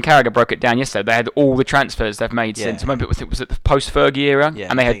Neville and Carragher broke it down yesterday. They had all the transfers they've made since. Maybe it was at the post-Fergie era,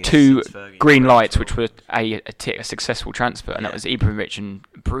 and they had 2 green lights, which were a successful transfer, and that was Ibrahimovic and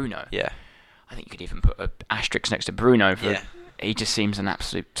Bruno. Yeah. I think you could even put an asterisk next to Bruno. He just seems an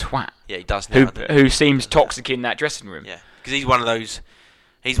absolute twat. Yeah, he does now. Who seems toxic in that dressing room. Yeah, because he's one of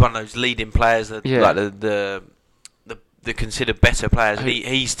those leading players that like the considered better players.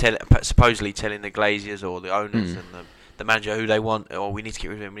 He's supposedly telling the Glaziers or the owners and the manager who they want. Or we need to get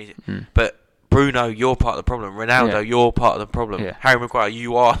rid of him. But Bruno, you're part of the problem. Ronaldo, you're part of the problem. Yeah. Harry Maguire,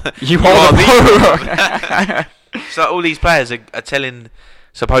 you are the problem. So all these players are telling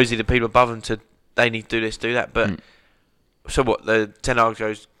supposedly the people above them they need to do this, do that. But so what? The Ten Hag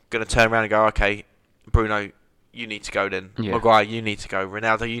goes going to turn around and go, okay, Bruno, you need to go then. Yeah. Maguire, you need to go.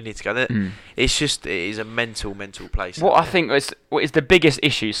 Ronaldo, you need to go. It is a mental place. What I think is the biggest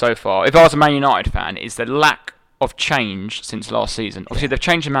issue so far, if I was a Man United fan, is the lack of change since last season. Obviously, they've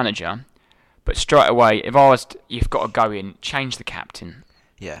changed the manager, but straight away, you've got to go in, change the captain.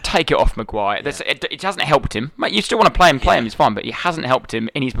 Yeah. Take it off Maguire. Yeah. It hasn't helped him. Mate, you still want to play him, it's fine, but it hasn't helped him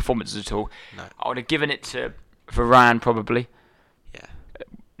in his performances at all. No. I would have given it to Varane, probably. Yeah.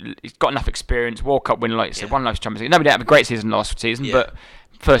 He's got enough experience. World Cup winner, like you said, won loads of Champions League. Nobody didn't have a great season last season, but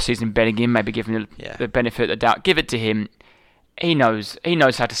first season Bellingham, maybe give him the benefit of the doubt. Give it to him. He knows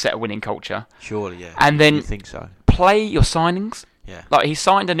how to set a winning culture. Surely, yeah. And then you think so. Play your signings. Yeah. Like, he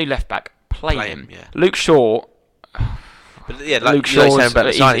signed a new left back. Play him. Yeah. Luke Shaw. But Luke Shaw,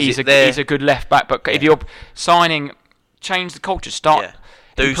 he's a good left back. But if you're signing, change the culture.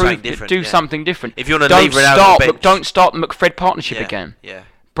 Do something different. Do something different. If you want to leave Ronaldo on the bench, don't start the McFred partnership again. Yeah.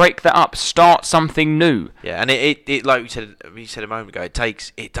 Break that up. Start something new. Yeah, and it like we said a moment ago,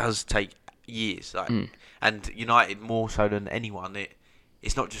 it does take years. And United more so than anyone,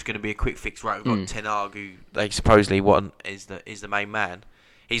 it's not just going to be a quick fix. Right, we've got Ten Hag, who they supposedly want is the main man.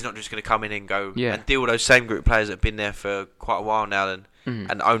 He's not just going to come in and go and deal with those same group of players that have been there for quite a while now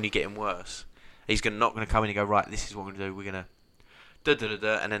and only getting worse. He's not going to come in and go, right, this is what we're going to do. We're going to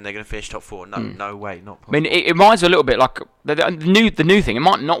and then they're going to finish top 4. No way, not possible. I mean, it reminds me a little bit like the new thing. It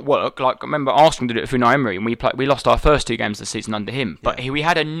might not work. Like, I remember Arsenal did it with Unai Emery, and we lost our first 2 games of the season under him. But we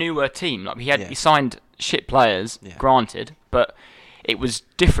had a newer team. Like he signed shit players, granted, but it was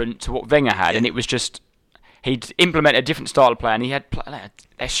different to what Wenger had, and it was just he'd implement a different style of play, and he had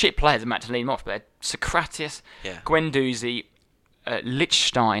they're shit players, Matt to lead them off, but Socrates, Guendouzi,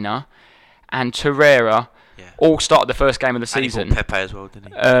 Lichtsteiner, and Torreira. All started the first game of the season. And he bought Pepe as well,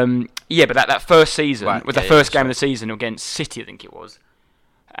 didn't he? But that first season, the first game of the season against City, I think it was.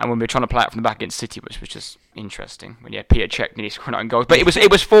 And when we were trying to play it from the back against City, which was just interesting, when Peter Cech nearly scored 9 goals. But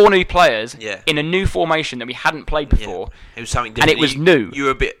it was 4 new players in a new formation that we hadn't played before. Yeah. It was something different. And it was new. You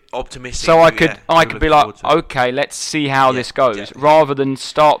were a bit optimistic. So I could be like, okay, let's see how this goes, rather than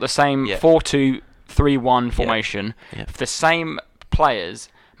start the same 4-2-3-1 formation for the same players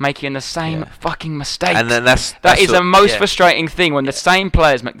making the same fucking mistakes. And then that is the most frustrating thing, when the same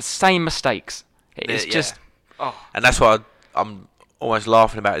players make the same mistakes. It's just... Oh. And that's what I'm almost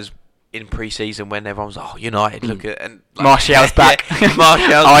laughing about, is in pre-season when everyone's like, United, look at... and Martial's back.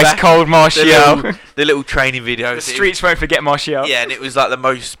 Martial's Ice back. cold Martial. The little training videos. The streets won't forget Martial. Yeah, and it was like the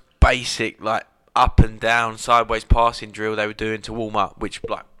most basic, like, up and down, sideways passing drill they were doing to warm up, which,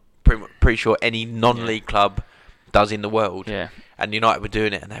 like, pretty sure any non-league club does in the world. Yeah. And United were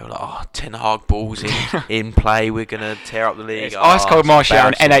doing it, and they were like, Ten Hag balls in play, we're going to tear up the league. It's ice cold Martial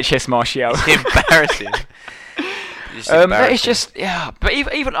and NHS Martial. It's embarrassing. It's just, but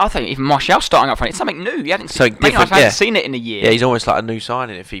even I think even Martial starting up front, it's something new. You hadn't seen it in a year. Yeah, he's almost like a new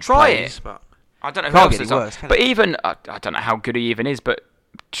signing if he plays. But I don't know who else is worse, but even I don't know how good he even is, but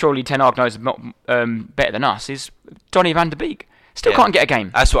surely Ten Hag knows better than us. Is Donny van de Beek still can't get a game?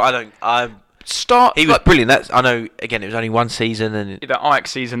 That's what he was brilliant. I know. Again, it was only one season, and the Ajax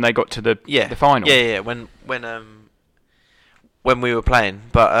season they got to the final. Yeah. When we were playing,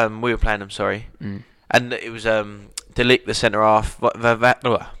 but we were playing them. Sorry, and it was De Ligt, the centre half,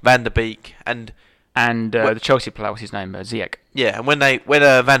 Van der Beek, and the Chelsea player, what's his name, Ziyech. Yeah, and when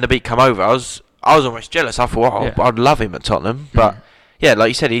Van der Beek come over, I was almost jealous. I thought, I'd love him at Tottenham, but like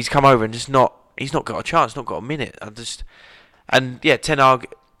you said, he's come over and he's not got a chance, not got a minute.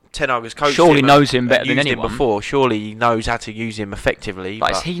 Ten Hag has coached surely him knows him better than anyone. Him before. Surely he knows how to use him effectively.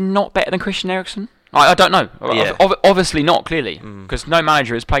 But is he not better than Christian Eriksen? I don't know. Yeah. Obviously not, clearly, because no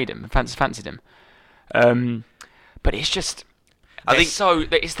manager has played him and fancied him. But it's just they're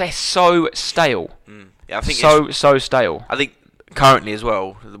so stale. Yeah, I think so stale. I think currently as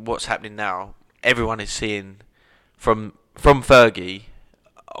well, what's happening now, everyone is seeing from Fergie.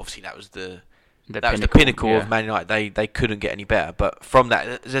 Obviously, that was the pinnacle of Man United. They couldn't get any better. But from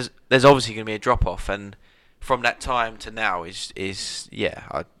that, there's obviously going to be a drop off, and from that time to now I just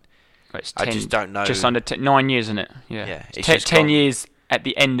don't know. Just under 9 years, isn't it? Yeah. It's 10 years at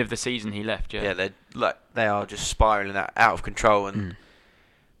the end of the season he left. Yeah. Yeah, they are just spiraling out of control, and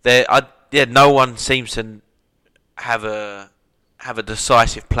no one seems to have a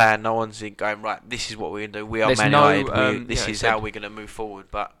decisive plan. No one's going, right, this is what we're going to do. We are Man United. This is how we're going to move forward.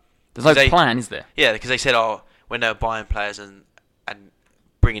 But there's no plan, is there? Yeah, because they said, when they were buying players and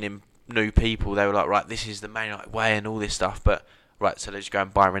bringing in new people, they were like, right, this is the Man United way and all this stuff. But right, so they just go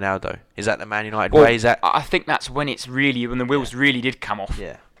and buy Ronaldo. Is that the Man United way? Is that? I think that's when the wheels really did come off.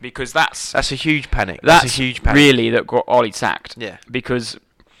 Yeah. Because that's a huge panic. That's a huge panic. Really, that got Ollie sacked. Yeah. Because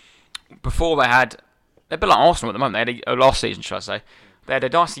before they're a bit like Arsenal at the moment. They had last season, should I say? They had a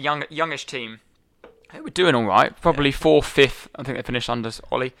nice youngish team. They were doing all right. Probably 4th, 5th. I think they finished under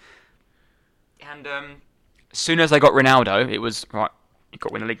Ollie. And as soon as they got Ronaldo, it was right. You've got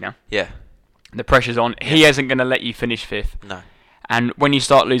to win the league now. Yeah. The pressure's on. Yeah. He isn't going to let you finish 5th. No. And when you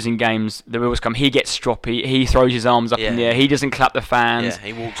start losing games, the wheels come. He gets stroppy. He throws his arms up in the air. He doesn't clap the fans. Yeah,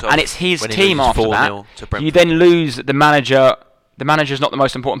 he walks off. And it's his team after that. You then lose the manager. The manager's not the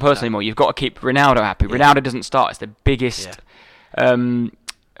most important person anymore. You've got to keep Ronaldo happy. Yeah. Ronaldo doesn't start. It's the biggest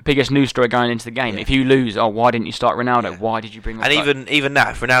news story going into the game. Yeah. If you lose, why didn't you start Ronaldo? Yeah. Why did you bring him back? And even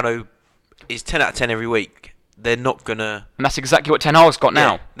that, if Ronaldo is 10 out of 10 every week, they're not gonna. And that's exactly what Ten Hag's got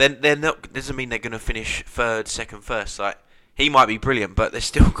now. Then they're not. Doesn't mean they're gonna finish 3rd, 2nd, 1st. Like. He might be brilliant, but they've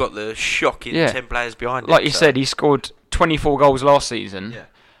still got the shocking 10 players behind him. Like you said, he scored 24 goals last season. Yeah.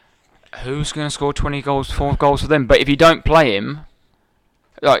 Who's going to score 4 goals for them? But if you don't play him,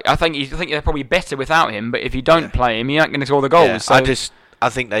 I think they're probably better without him. But if you don't play him, you aren't going to score the goals. Yeah, so I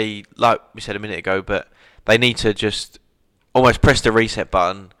think they, like we said a minute ago, but they need to just almost press the reset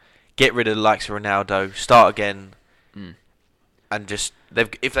button, get rid of the likes of Ronaldo, start again, and just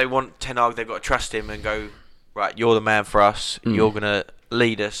if they want Ten Hag, they've got to trust him and go. Right, you're the man for us. You're going to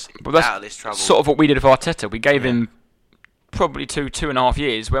lead us out of this trouble. Sort of what we did with Arteta. We gave him probably 2.5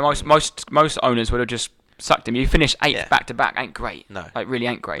 years, where most owners would have just sucked him. You finish 8th back to back, ain't great. No, really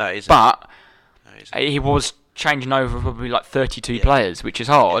ain't great. No, it isn't. But he was changing over probably like 32 players, which is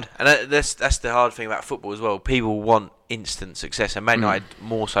hard. Yeah. And that's the hard thing about football as well. People want instant success, and Man United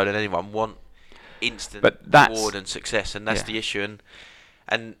more so than anyone want instant reward and success, and that's the issue.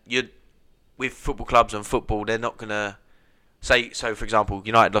 And you, with football clubs and football, they're not gonna say. So, for example,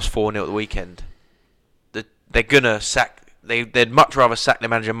 United lost 4-0 at the weekend. They're gonna sack. They'd much rather sack their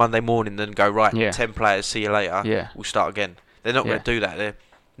manager Monday morning than go, right, 10 players, see you later. Yeah. We'll start again. They're not going to do that.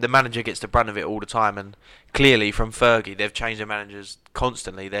 The manager gets the brunt of it all the time, and clearly from Fergie, they've changed their managers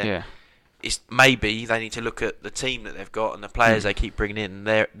constantly. It's maybe they need to look at the team that they've got and the players they keep bringing in.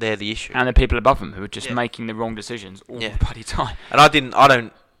 They're the issue, and the people above them who are just making the wrong decisions all the bloody time. And I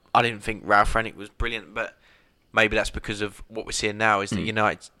didn't think Ralph Rangnick was brilliant, but maybe that's because of what we're seeing now. Is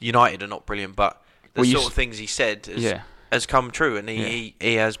that United are not brilliant, but the sort of things he said has come true, and he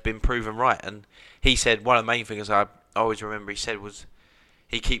has been proven right. And he said one of the main things I always remember he said was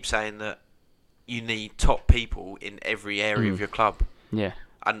he keeps saying that you need top people in every area of your club. Yeah.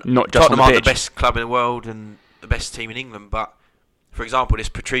 And not just Tottenham aren't the best club in the world and the best team in England, but for example, this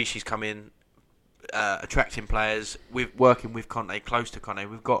Patrici's come in, attracting players, working with Conte, close to Conte.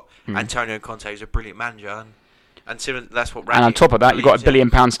 We've got Antonio Conte, who's a brilliant manager, and that's what. And on top of that, you've got a £1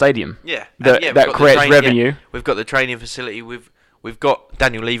 billion stadium. Yeah, that creates revenue. Yeah. We've got the training facility. We've got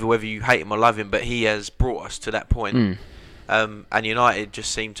Daniel Levy, whether you hate him or love him, but he has brought us to that point. And United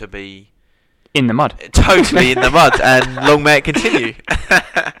just seem to be in the mud, totally in the mud, and long may it continue.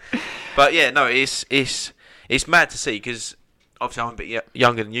 But yeah, no, it's mad to see, because obviously I'm a bit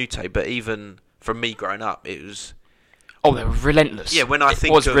younger than you, Tay, but even from me growing up, it was. Oh, they were relentless. Yeah, when I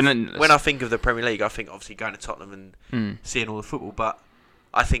think of the Premier League, I think obviously going to Tottenham and seeing all the football. But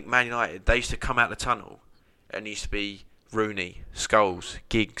I think Man United, they used to come out the tunnel, and it used to be Rooney, Scholes,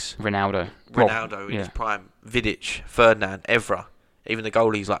 Giggs, Ronaldo in his prime, Vidic, Ferdinand, Evra, even the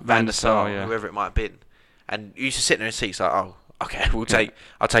goalies like Van der Sar, whoever it might have been. And you used to sit there in seats like, oh, okay,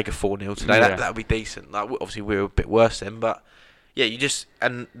 I'll take a 4-0 today. That'll be decent. Like, obviously we were a bit worse then, but. Yeah,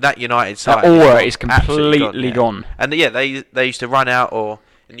 and that United side, that aura is completely gone. And they used to run out,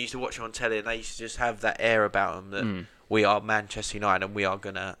 and you used to watch it on telly, and they used to just have that air about them that we are Manchester United and we are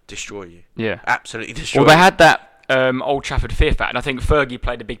gonna destroy you. Yeah, absolutely destroy. Well, they had that Old Trafford fear factor, and I think Fergie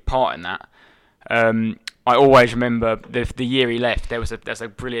played a big part in that. I always remember the year he left. There's a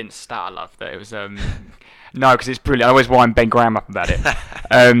brilliant stat I love that it was no, because it's brilliant. I always wind Ben Graham up about it.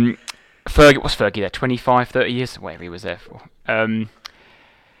 What's Fergie there? 25, 30 years, whatever he was there for.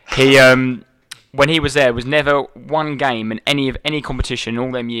 He when he was there was never one game in any competition in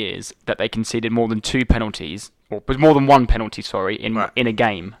all them years that they conceded more than 2 penalties, or was more than 1 penalty, in a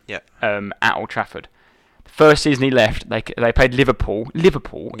game. Yeah. At Old Trafford. The first season he left, they played Liverpool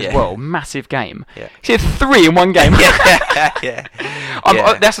as well, massive game. Yeah. He had 3 in one game. Yeah.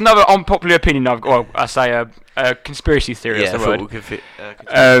 That's another unpopular opinion I've got. Well, I say a conspiracy theory. Yeah, is the word. Conspiracy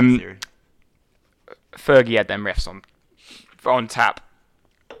theory. Fergie had them refs on tap.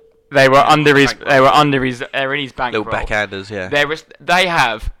 They were under his. They were in his bankroll. Little backhanders, yeah. They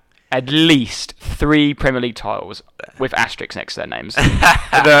have at least 3 Premier League titles with asterisks next to their names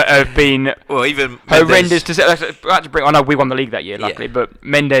that have been even horrendous to say. I know we won the league that year, luckily, but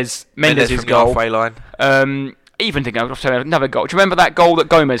Mendes' goal. Halfway line. Even thinking of another goal. Do you remember that goal that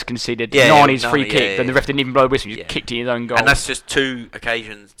Gomez conceded? Nani's free kick, and the ref didn't even blow a whistle. He just kicked in his own goal. And that's just 2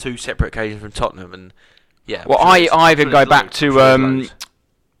 separate occasions from Tottenham, and Well, I even go back to.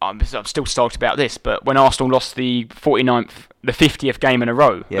 I'm still stoked about this, but when Arsenal lost the 50th game in a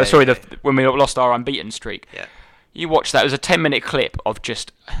row, when we lost our unbeaten streak, you watch that. It was a 10-minute clip of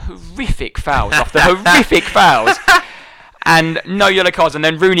just horrific fouls after horrific fouls, and no yellow cards, and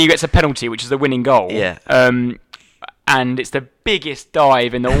then Rooney gets a penalty, which is the winning goal. Yeah. And it's the biggest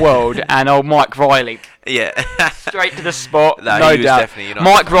dive in the world, and old Mike Riley. Yeah. Straight to the spot, no doubt.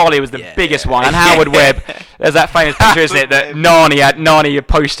 Mike Riley was the biggest one, and Howard Webb. There's that famous picture, isn't it, that Nani had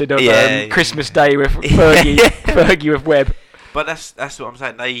posted of Christmas Day with Fergie with Webb. But that's what I'm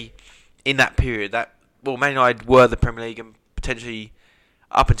saying. They, in that period, Man United were the Premier League, and potentially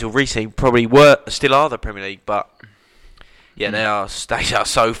up until recently probably still are the Premier League, but they are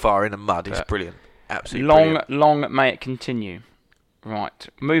so far in the mud. It's brilliant. Absolutely long may it continue. Right,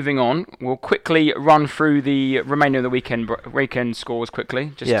 moving on. We'll quickly run through the remainder of the weekend scores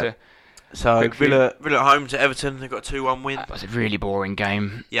quickly. So Villa at home to Everton. They got a 2-1 win. That was a really boring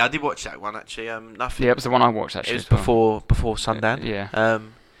game. Yeah, I did watch that one actually. Nothing. Yeah, it was the one I watched actually. It was before sundown. Yeah.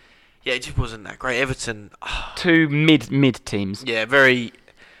 Yeah, it just wasn't that great. Everton. 2 mid teams. Yeah, very.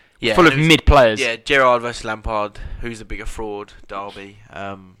 Yeah, full of mid players. Yeah, Gerrard versus Lampard. Who's the bigger fraud? Derby.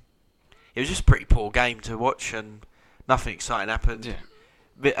 It was just a pretty poor game to watch, and nothing exciting happened.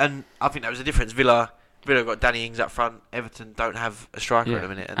 Yeah. And I think that was the difference. Villa Villa got Danny Ings up front. Everton don't have a striker at the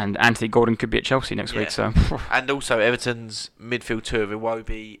minute. And Anthony Gordon could be at Chelsea next week. So. And also Everton's midfield two of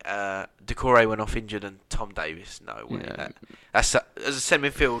Iwobi, Decore went off injured, and Tom Davis. No way. Yeah. That's as a centre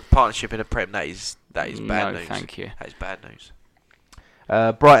midfield partnership in a Prem. That is bad news. No, thank you. That is bad news.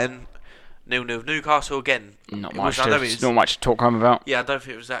 Brighton 0-0 Newcastle again. Not much to talk home about. Yeah, I don't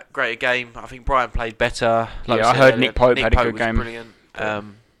think it was that great a game. I think Brighton played better. I heard Nick Pope had a good game. Brilliant.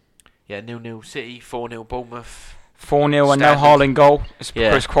 0-0 City, 4-0 Bournemouth. 4-0 and no Haaland goal. It's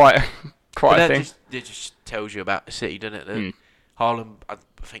quite a thing. It just tells you about the City, doesn't it? That Haaland, I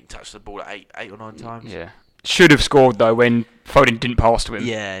think, touched the ball at 8 or 9 times. Yeah. Should have scored though when Foden didn't pass to him.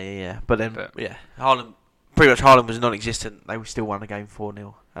 Yeah. But then, Haaland was non-existent. They still won the game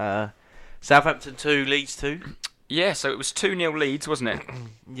 4-0. Southampton 2, Leeds 2. Yeah, so it was 2-0 Leeds, wasn't it?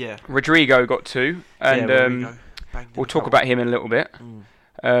 Yeah. Rodrigo got 2, and we'll talk about him in a little bit.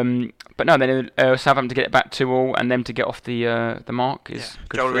 But no, then Southampton to get it back 2-2 and them to get off the mark is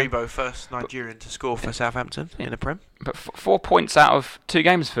good. Joel Rebo, first Nigerian to score for Southampton in the Prem. But 4 points out of 2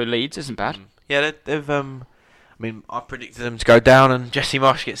 games for Leeds isn't bad. Yeah, they've. I predicted them to go down and Jesse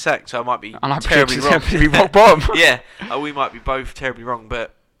Marsh get sacked, so I might be terribly wrong. To be rock bottom. Yeah, we might be both terribly wrong,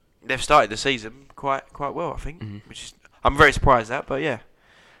 but they've started the season quite well, I think. Which is, I'm very surprised at, but yeah,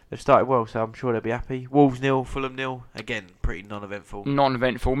 they've started well, so I'm sure they'll be happy. Wolves 0, Fulham 0. Again, pretty non-eventful.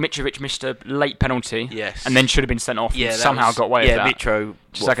 Mitrovic missed a late penalty. Yes. And then should have been sent off. Yeah, somehow got away with that. Yeah, Mitro.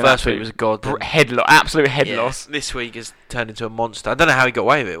 First week was a god. Absolute head loss. This week has turned into a monster. I don't know how he got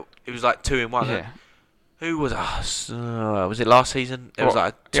away with it. It was like 2 in 1. Yeah. Who was us? Was it last season? It was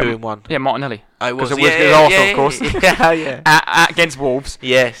like 2 in 1. Yeah, Martinelli. It was. Arsenal, of course. Yeah. Against Wolves.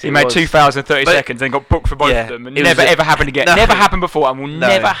 Yes, he made 2,030 seconds and got booked for both of them. And never ever happened again. No. Never happened before and will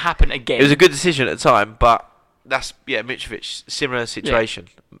never happen again. It was a good decision at the time, but that's Mitrovic, similar situation.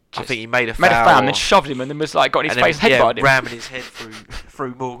 I think he made a foul. And then shoved him and then was like got in his face, headbutted him. Ramming his head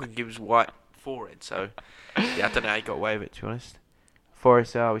through Morgan Gibbs' white forehead. So I don't know how he got away with it, to be honest.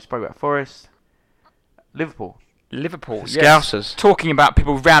 Forest, we spoke about Forest. Liverpool, yes. Scousers. Talking about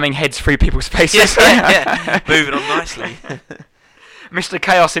people ramming heads through people's faces. Yeah. Moving on nicely. Mr.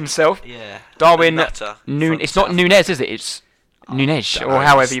 Chaos himself. Yeah. Darwin It's not Nunez, is it? It's Nunez, or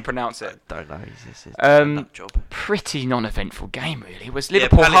however you pronounce it. I don't know. Job. Pretty non-eventful game, really. It was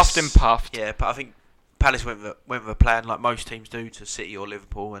Liverpool huffed and puffed. Yeah, but I think Palace went with a plan like most teams do to City or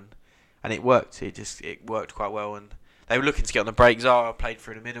Liverpool, and it worked. It worked quite well, and they were looking to get on the break. Zaha played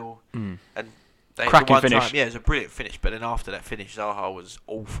through the middle, and cracking finish. It was a brilliant finish, but then after that finish, Zaha was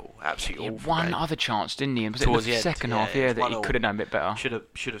awful, absolutely awful. One other chance, didn't he? Was towards it the second half? Yeah, that he could have done a bit better.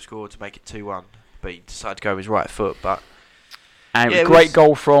 Should have scored to make it 2-1, but he decided to go with his right foot. But great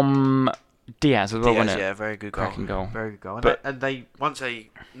goal from Diaz as well, wasn't it? Yeah, very good goal. Cracking goal. Very good goal. But once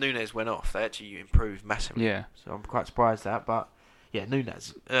Nunez went off, they actually improved massively. Yeah. So I'm quite surprised at that, but. Yeah,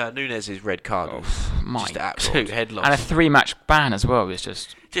 Nunez's red card was just an absolute head loss. And a 3-match ban as well. It's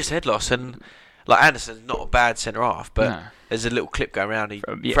just head loss. And like Anderson's not a bad centre half, but there's a little clip going around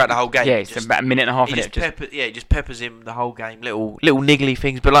throughout the whole game. Yeah, it's about a minute and a half. He just peppers him the whole game. Little niggly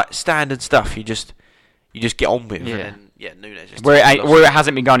things, but like standard stuff. You just get on with. Yeah. And then, Nunez just where it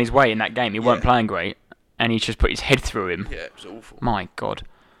hasn't been going his way in that game. He weren't playing great, and he's just put his head through him. Yeah, it was awful. My God.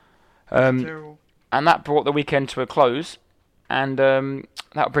 And that brought the weekend to a close. And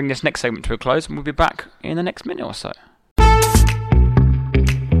that'll bring this next segment to a close, and we'll be back in the next minute or so.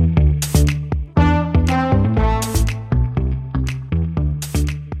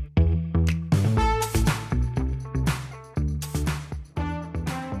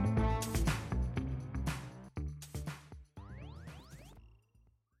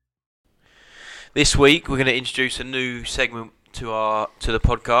 This week, we're going to introduce a new segment to the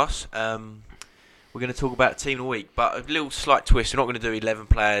podcast. We're going to talk about Team of the Week, but a little slight twist. We're not going to do 11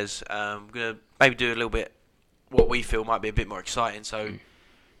 players. We're going to maybe do a little bit what we feel might be a bit more exciting. So,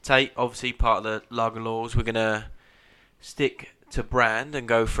 Tate, obviously part of the Lager Laws, we're going to stick to brand and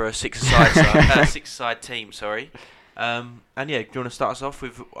go for a six-side team. Sorry. And do you want to start us off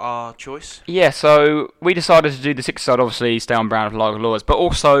with our choice? Yeah, so we decided to do the 6-side, obviously, stay on brand of Lager Laws, but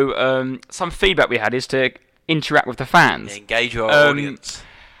also some feedback we had is to interact with the fans. Yeah, engage our audience.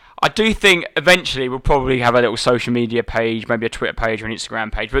 I do think eventually we'll probably have a little social media page, maybe a Twitter page or an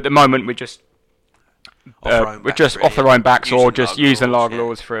Instagram page. But at the moment, we're just off their own backs, or just using Lager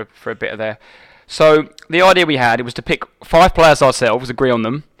Laws for a bit of there. So the idea we had, it was to pick 5 players ourselves, agree on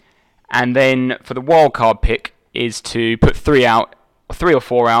them, and then for the wild card pick is to put 3 or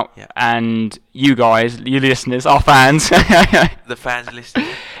 4 out, and you guys, you listeners, our fans, the fans listening,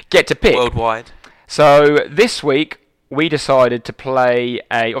 get to pick worldwide. So this week, we decided to play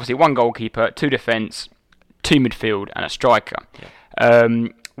obviously one goalkeeper, 2 defence, 2 midfield, and a striker. Yeah.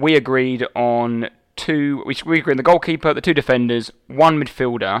 We agreed on 2. We agreed on the goalkeeper, the 2 defenders, 1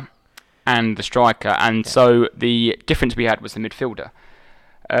 midfielder, and the striker. And so the difference we had was the midfielder.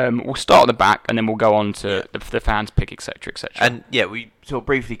 We'll start at the back, and then we'll go on to the fans' pick, etc., etc. And we sort of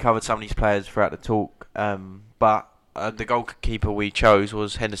briefly covered some of these players throughout the talk, but the goalkeeper we chose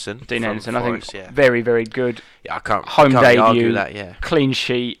was Henderson. Dean Henderson, Forest, I think, very, very good. Yeah, I can't debut, argue that. Yeah, clean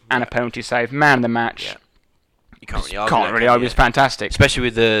sheet and a penalty save, man of the match. Yeah. You can't really argue. It was fantastic, especially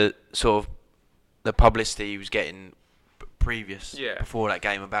with the sort of the publicity he was getting before that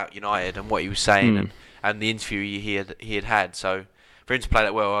game about United and what he was saying and the interview he had. So for him to play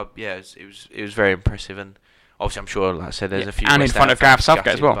that well, it was very impressive. And obviously, I'm sure, like I said, there's a few and in front of Gareth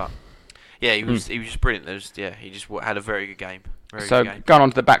Southgate as well. Yeah, he was just brilliant. He just had a very good game. Going on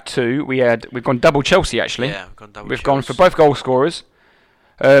to the back 2, we've gone double Chelsea actually. Yeah, we've gone for both goal scorers.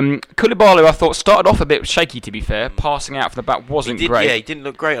 Koulibaly, I thought, started off a bit shaky, to be fair. Passing out for the back wasn't great. Yeah, he didn't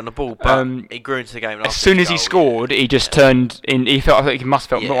look great on the ball, but he grew into the game. As soon as he scored, he just turned in. I think he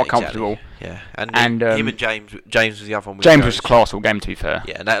must have felt more comfortable. Yeah, and him and James was the other one. James was a class all game, to be fair.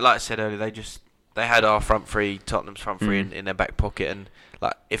 Yeah, and like I said earlier, they had our front 3, Tottenham's front 3 in their back pocket, and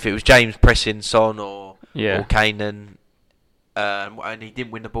like if it was James pressing Son or Kane, then and he didn't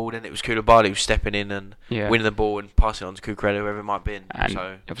win the ball, then it was Koulibaly who was stepping in and winning the ball and passing it on to Cucurella, whoever it might be. And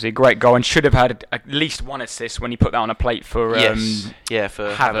obviously a great goal, and should have had at least 1 assist when he put that on a plate for for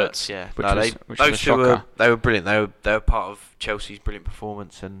Havertz. Which was a shocker. They were brilliant. They were part of Chelsea's brilliant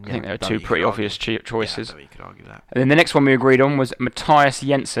performance, and I think they were 2 pretty obvious choices. Yeah, I don't think you could argue that. And then the next one we agreed on was Matthias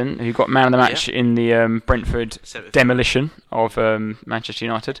Jensen, who got man of the match in the Brentford demolition of Manchester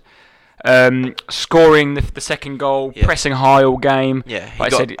United. Scoring the second goal, pressing high all game. Yeah,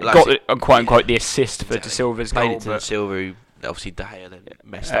 like I said, got quote unquote the assist for De Silva's goal. Played it to De Silva, who obviously De Gea then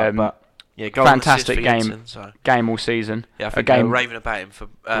messed up. But goal fantastic game, Jensen, game all season. Yeah, I think they were raving about him for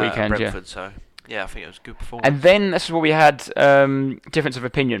weekend, Brentford. So I think it was a good performance. And then this is where we had difference of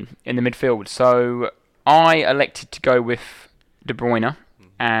opinion in the midfield. So I elected to go with De Bruyne,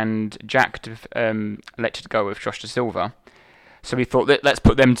 and Jack elected to go with Josh De Silva. So we thought let's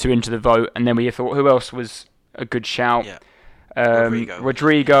put them 2 into the vote, and then we thought who else was a good shout.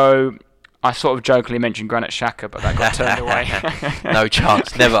 Rodrigo. I sort of jokingly mentioned Granit Xhaka, but that got turned away. No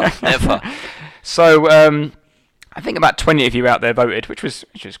chance, never. So I think about 20 of you out there voted, which was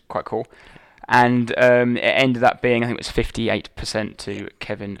quite cool, and it ended up being, I think it was 58% to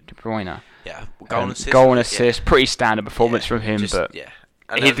Kevin De Bruyne. Yeah, goal and assist, pretty standard performance from him, but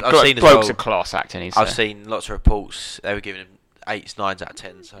and the bloke's a class act, and I've seen lots of reports they were giving him 8s, 9s out of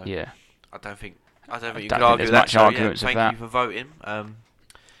 10. So I don't think you can argue that. Much arguments thank you for voting.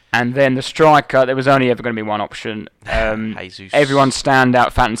 And then the striker, there was only ever going to be one option. Jesus. Everyone's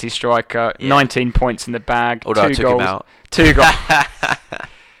standout fantasy striker, 19 points in the bag, although 2 I took goals. Him out. 2 goals.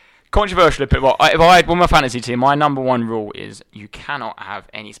 Controversial, but if I had my fantasy team, my number 1 rule is you cannot have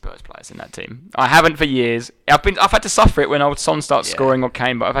any Spurs players in that team. I haven't for years. I've had to suffer it when Son starts scoring or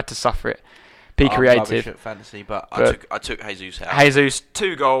Kane, but I've had to suffer it. Be creative. At fantasy, but I took Jesus out. Jesus,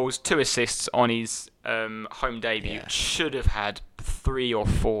 2 goals, 2 assists on his home debut. Yeah. Should have had 3 or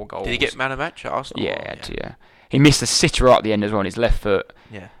 4 goals. Did he get man of match at Arsenal? Yeah. He missed a sitter out at the end as well on his left foot.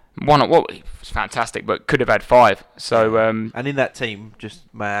 Yeah. It was fantastic, but could have had 5. So and in that team, just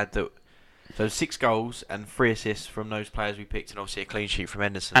may I add that. So 6 goals and 3 assists from those players we picked, and obviously a clean sheet from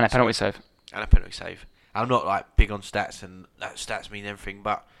Henderson. And a penalty save. I'm not like big on stats, and that stats mean everything,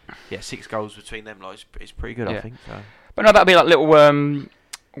 but 6 goals between them is pretty good, I think. So. But no, that'd be like little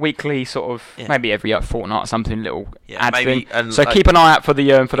weekly sort of maybe every fortnight or something, little ad thing. And so keep an eye out for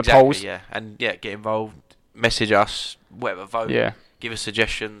the polls. Yeah, and get involved, message us, whatever, vote. Give us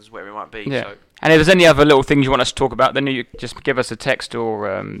suggestions, whatever it might be. Yeah. So. And if there's any other little things you want us to talk about, then you just give us a text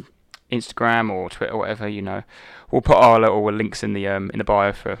or Instagram or Twitter or whatever, We'll put our little links in the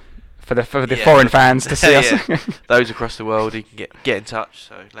bio for the foreign fans to see us. Those across the world, you can get in touch,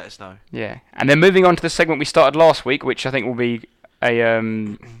 so let us know. Yeah. And then moving on to the segment we started last week, which I think will be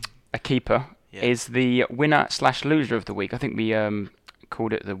a keeper, is the winner/loser of the week. I think we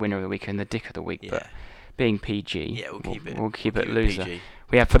called it the winner of the week and the dick of the week, but being PG, we'll keep it loser. PG.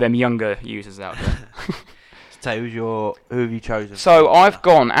 We have for them younger users out there. So who have you chosen? So I've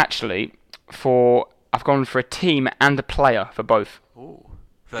gone for a team and a player for both. Ooh.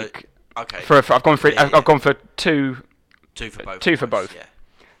 Okay. I've gone for two for both. Yeah.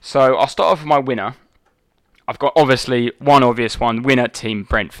 So I'll start off with my winner. I've got obviously one obvious one. Winner team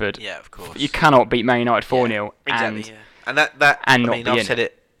Brentford. Yeah, of course. You cannot beat Man United 4-0. Exactly. And that. I mean, I've said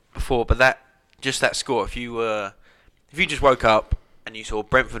it before, but that score. If you were if you just woke up and you saw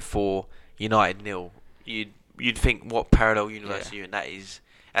Brentford 4, United 0, you'd think, what parallel universe are you in? That's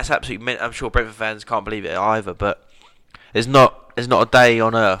absolutely. I'm sure Brentford fans can't believe it either. But there's not a day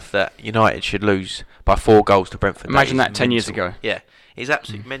on earth that United should lose by 4 goals to Brentford. Imagine that 10 years ago. Yeah, it's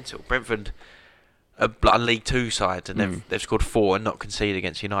absolutely mental. Brentford are a League 2 side, and they've scored 4 and not conceded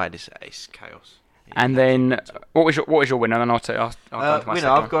against United. It's chaos. And then, what was your winner? And I'll go into my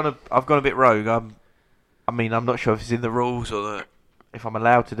winner. I've gone a bit rogue. I'm not sure if it's in the rules or if I'm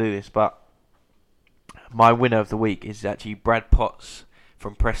allowed to do this, but my winner of the week is actually Brad Potts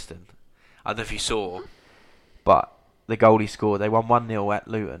from Preston. I don't know if you saw, but the goal he scored, they won 1-0 at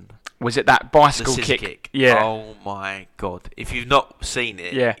Luton. Was it that bicycle kick? Yeah. Oh my God! If you've not seen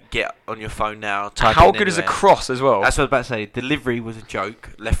it, get on your phone now. Type How it good is a anywhere. cross as well? That's what I was about to say. Delivery was a joke.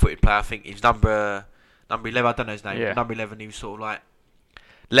 Left-footed player. I think he's number 11. I don't know his name. Yeah. Number 11. He was sort of like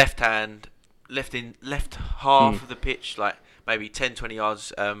left hand, left half of the pitch, like maybe 10, 20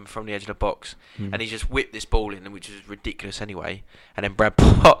 yards from the edge of the box, and he just whipped this ball in, which is ridiculous anyway. And then Brad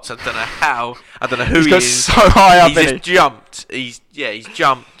Potts, I don't know who he's he got is. so high up. He's just jumped. He's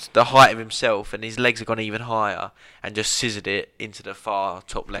jumped the height of himself, and his legs have gone even higher, and just scissored it into the far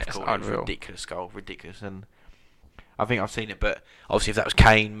top left corner. Ridiculous goal, ridiculous. And I think I've seen it, but obviously if that was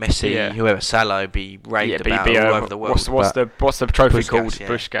Kane, Messi, whoever, Salah, would be raved about all over the world. What's the trophy Puskas, called? Yeah.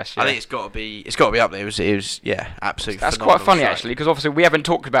 Puskas. I think it's got to be up there. It was absolutely. That's quite funny actually, because obviously we haven't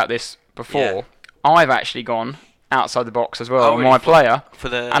talked about this before. Yeah. I've actually gone outside the box as well on my player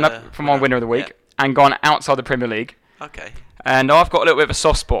for my winner of the week, and gone outside the Premier League. Okay. And I've got a little bit of a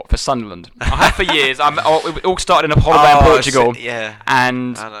soft spot for Sunderland. I have for years. It all started in a holiday in Portugal.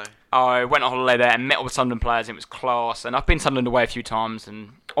 And I know. I went on holiday there and met all the Sunderland players, and it was class. And I've been Sunderland away a few times,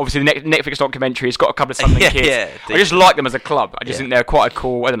 and obviously the Netflix documentary has got a couple of Sunderland kids. I just like them as a club. I just think they're quite a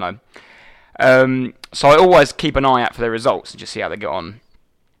cool, I don't know. So I always keep an eye out for their results and just see how they get on.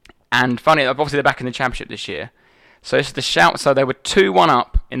 And funny enough, obviously they're back in the Championship this year. So it's the shout. So they were 2-1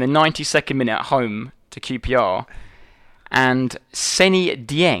 up in the 92nd minute at home to QPR. And Seny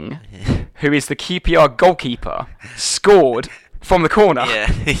Dieng, who is the QPR goalkeeper, scored from the corner.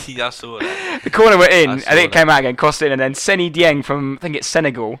 Yeah, I saw that. The corner went in, and it came out again, crossed in, and then Seny Dieng from, I think it's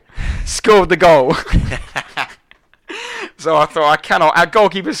Senegal, scored the goal. So I thought, our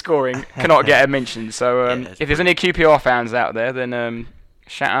goalkeeper scoring cannot get a mention. So if there's any QPR fans out there, then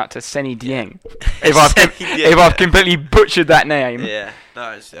shout out to Seny Dieng. If I've completely butchered that name,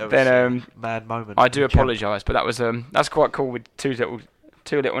 then mad moment. I do apologise, but that's quite cool with two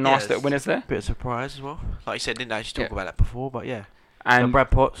little nice little winners there. Bit of surprise as well. Like you said, didn't actually talk about that before, but yeah. And so Brad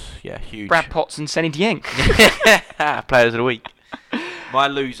Potts, huge. Brad Potts and Seny Dieng. Players of the week. My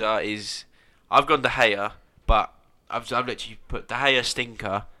loser is, I've gone De Gea, but I've literally put De Gea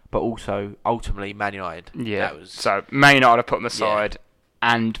stinker, but also ultimately Man United. Yeah. So Man United I put them aside,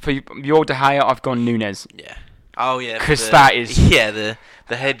 and for your De Gea I've gone Nunes. Yeah. Oh yeah. Because that is the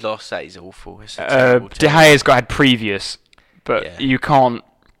head loss, that is awful. It's terrible. De Gea's had previous, but you can't.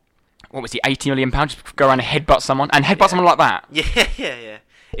 What was he? £80 million? Just go around and headbutt someone someone like that. Yeah.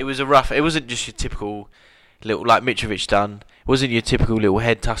 It was it wasn't just your typical little, like Mitrovic done. It wasn't your typical little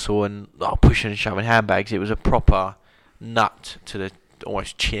head tussle and pushing and shoving handbags. It was a proper nut to the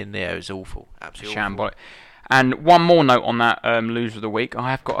almost chin there. It was awful. Absolutely awful. Shambolic. And one more note on that loser of the week.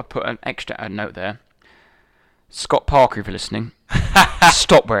 I have got to put an extra note there. Scott Parker, if you're listening,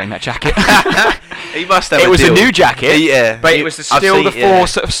 stop wearing that jacket. He must have. It was a new jacket, but it was still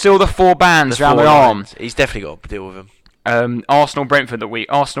the four bands around the arm. He's definitely got to deal with him. Arsenal Brentford the week.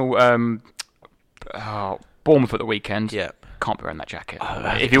 Arsenal Bournemouth at the weekend. Yeah, can't be wearing that jacket.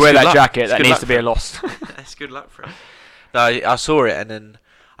 If you wear that jacket, that needs to be a loss. That's good luck for him. No, I saw it and then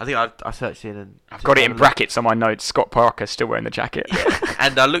I think I searched it and I've got it in brackets on my notes. Scott Parker still wearing the jacket. Yeah.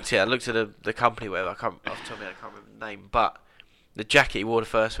 And I looked at the company, whatever. I can't remember the name, but the jacket he wore the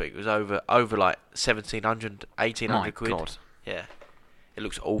first week was over like 1,700, 1,800 quid. God. Yeah, it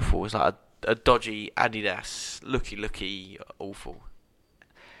looks awful. It's like a dodgy Adidas, looky, awful.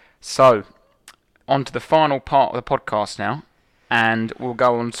 So, on to the final part of the podcast now, and we'll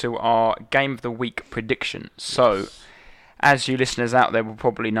go on to our Game of the Week prediction. So, as you listeners out there will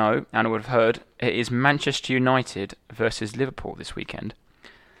probably know, and would have heard, it is Manchester United versus Liverpool this weekend.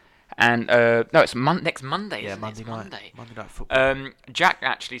 And, no, it's next Monday, isn't it? Monday night. Monday night football. Jack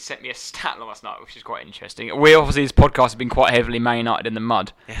actually sent me a stat last night, which is quite interesting. Obviously, this podcast has been quite heavily Man United in the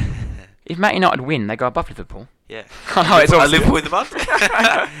mud. If Man United win, they go above Liverpool. Yeah. I know, it's Liverpool in the mud?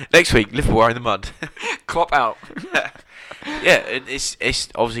 Next week, Liverpool are in the mud. Klopp out. Yeah, it's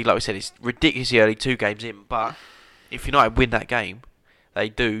obviously, like we said, it's ridiculously early, 2 games in, but if United win that game, they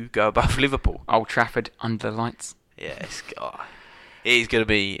do go above Liverpool. Old Trafford under the lights. Yeah, it is going to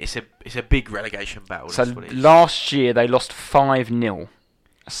be. It's a big relegation battle. So last year they lost 5-0.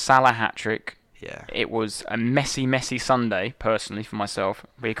 A Salah hat-trick. Yeah. It was a messy Sunday, personally, for myself.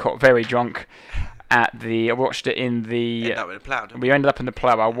 We got very drunk I watched it in the... We ended up in the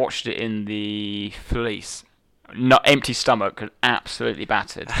Plough. I watched it in the Fleece. Not empty stomach, absolutely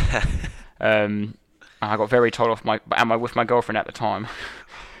battered. I got very told off with my girlfriend at the time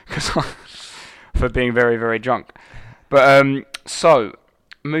for being very, very drunk. But so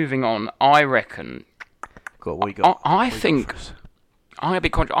moving on, I reckon. What you got? I think it's going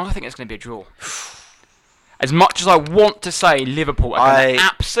to be a draw. As much as I want to say Liverpool are going to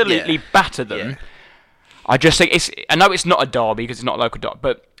absolutely batter them, I just think I know it's not a derby because it's not a local derby,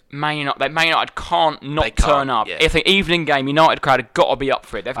 but Man United can't turn up. Yeah. I think evening game, United crowd have got to be up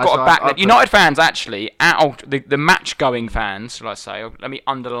for it. They've got to back. United fans actually, the match-going fans, shall I say? Let me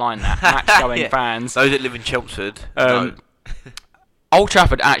underline that. Match-going fans. Those that live in Chelmsford. Old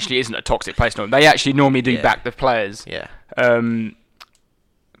Trafford actually isn't a toxic place. No, they actually normally do back the players. Yeah.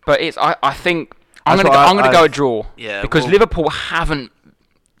 But I think I'm going to go a draw. Yeah. Because Liverpool haven't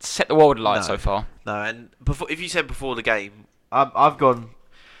set the world alight so far. No, and if you said before the game, I've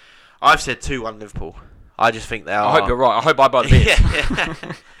said 2-1 Liverpool. I just think they are. I hope you're right. I hope I buy the beers.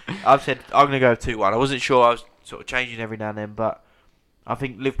 I've said I'm going to go 2-1. I wasn't sure. I was sort of changing every now and then, but I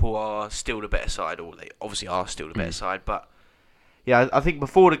think Liverpool are still the better side, or they obviously are still the better side. But yeah, I think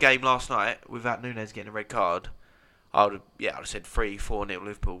before the game last night, without Núñez getting a red card, I would have said 3-4-0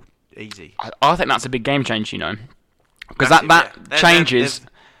 Liverpool easy. I think that's a big game change, because that changes.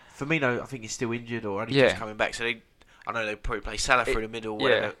 Firmino, I think he's still injured or only just coming back, so I know they probably play Salah through the middle,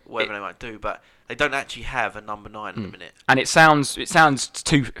 whatever they might do, but they don't actually have a number 9 at the minute. And it sounds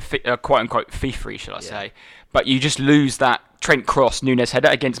too quote unquote FIFA-y, shall I say? But you just lose that Trent Cross Núñez header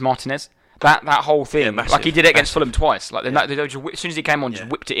against Martinez. That whole thing, like he did it against Fulham twice. Like as soon as he came on,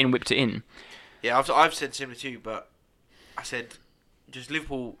 just whipped it in. Yeah, I've said similar to you, but I said just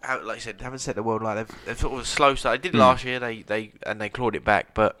Liverpool, like you said, haven't set the world light. They've sort of a slow start. They did last year. They clawed it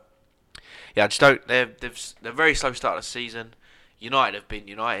back, but. Yeah, I just don't. They're very slow start of the season. United have been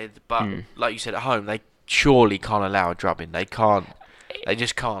United, but like you said at home, they surely can't allow a drubbing. They can't. They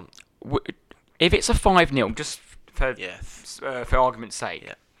just can't. If it's a 5-0, just for argument's sake,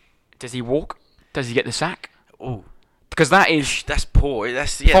 does he walk? Does he get the sack? Oh, because that's poor.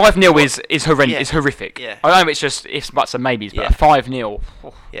 5-0 is horrendous. It's horrific. Yeah. I know it's just ifs, buts, and maybes, but 5-0.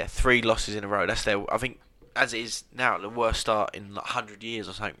 Yeah, 3 losses in a row. That's I think. As it is now, the worst start in 100 years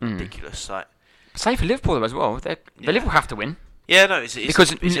or something ridiculous. Like, same for Liverpool though as well. Liverpool have to win. Yeah, no, it's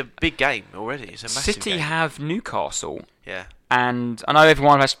a big game already. It's a massive City game. have Newcastle. Yeah. And I know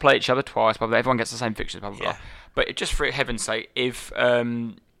everyone has to play each other twice, but everyone gets the same fixtures. Blah blah blah. But just for heaven's sake, if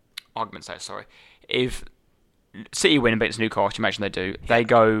if City win and beats Newcastle, imagine they do. They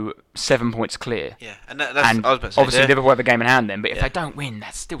go 7 points clear. Yeah, and I was about to say, obviously Liverpool have a game in hand then. But if they don't win,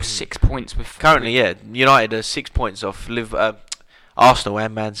 that's still 6 points. Currently, United are 6 points off Arsenal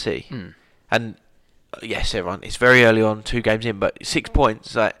and Man City. And yes, everyone, it's very early on, 2 games in, but 6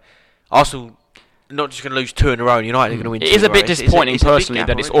 points. Like Arsenal, not just going to lose 2 in a row, and United are going to win. It is a bit disappointing, personally,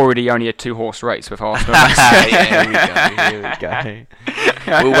 that it's already only a 2-horse race with Arsenal. Here we go.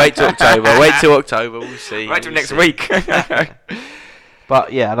 We'll wait till October. We'll see. Wait till next week.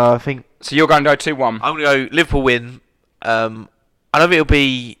 But yeah, no, I think. So you're going to go 2-1. I'm going to go Liverpool win. I don't think it'll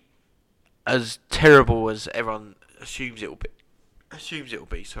be as terrible as everyone assumes it will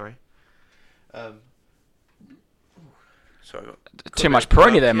be. Sorry. Sorry. Too much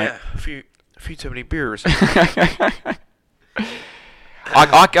Peroni there, mate. Yeah, a few too many beers.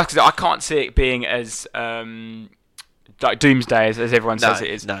 I can't see it being as like doomsday as everyone says it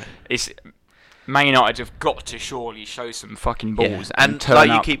is. No. It's Man United have got to surely show some fucking balls and turn like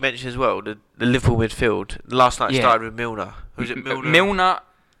up. You keep mentioning as well, the Liverpool midfield. Last night started with Milner. Who's it? Milner,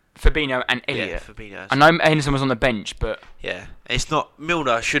 Fabinho, and Elliott. Yeah, Fabinho. I know Henderson was on the bench, but it's not.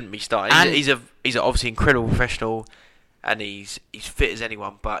 Milner shouldn't be starting. He's obviously incredible professional, and he's fit as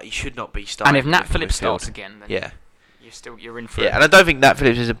anyone, but he should not be starting. And if Nat Phillips starts again, then you're in for it. And I don't think Nat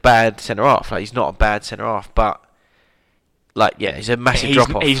Phillips is a bad centre half. Like he's not a bad centre half, but he's a massive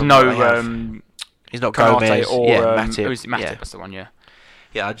drop off. He's no. He's not Gomez or Matip. Matip, that's the one. Yeah,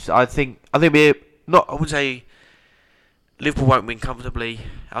 I think we're not. I would say Liverpool won't win comfortably.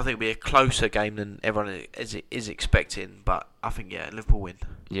 I think it'll be a closer game than everyone is expecting. But I think Liverpool win.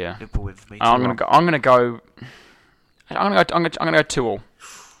 Yeah, Liverpool win for me. I'm gonna go 2-2.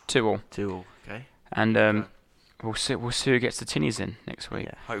 2-2. Okay. And we'll see who gets the tinnies in next week.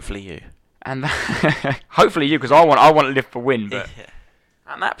 Yeah, hopefully you. And hopefully you, because I want Liverpool win. But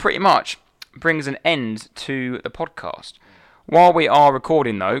and that pretty much brings an end to the podcast. While we are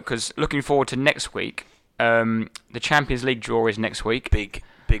recording, though, because looking forward to next week, the Champions League draw is next week. Big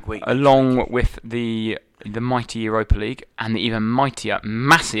week. Along with the mighty Europa League and the even mightier,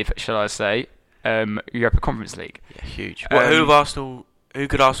 massive, shall I say, Europa Conference League. Yeah, huge. Who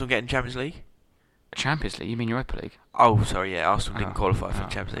could Arsenal get in Champions League? Champions League? You mean Europa League? Oh, sorry, yeah. Arsenal didn't qualify for the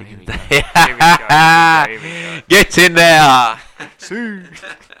Champions League. Here we go. Get in there!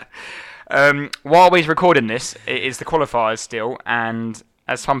 While we're recording this, it is the qualifiers still, and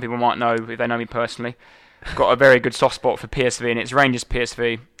as some people might know, if they know me personally, I've got a very good soft spot for PSV, and it's Rangers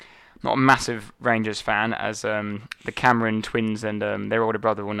PSV. Not a massive Rangers fan, as the Cameron twins and their older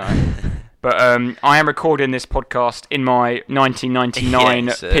brother will know. But I am recording this podcast in my 1999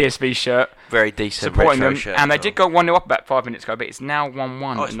 PSV shirt. Very decent supporting retro them, shirt. And they did go 1-0 up about 5 minutes ago, but it's now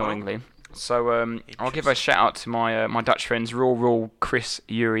 1-1, annoyingly. Well. So I'll give a shout out to my Dutch friends, Raw, Chris,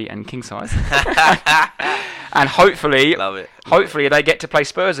 Yuri, and King Size. And hopefully they get to play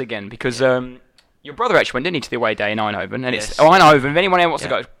Spurs again, because your brother actually went, didn't he, to the away day in Eindhoven? And it's Eindhoven. If anyone else wants to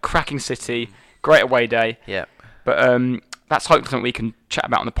go, cracking city, great away day. Yeah. But that's hopefully something we can chat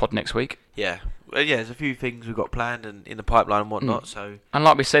about on the pod next week. Yeah. Well, yeah, there's a few things we've got planned and in the pipeline and whatnot. So. And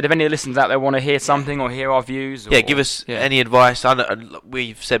like we said, if any listeners out there want to hear something or hear our views, give us any advice. I know,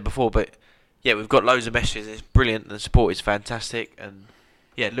 we've said before, but yeah, we've got loads of messages. It's brilliant. The support is fantastic, and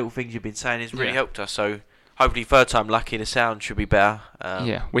yeah, little things you've been saying has really helped us. So hopefully, third time lucky, the sound should be better.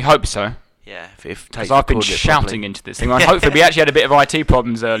 We hope so. Yeah, because I've been shouting into this thing. And hopefully, we actually had a bit of IT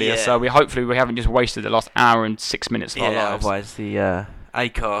problems earlier, so hopefully we haven't just wasted the last hour and 6 minutes of our lives. Otherwise the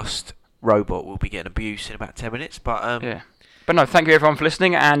Acast robot will be getting abuse in about 10 minutes. But But no, thank you everyone for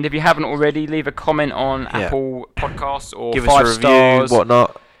listening. And if you haven't already, leave a comment on Apple Podcasts or give 5 us a stars, review,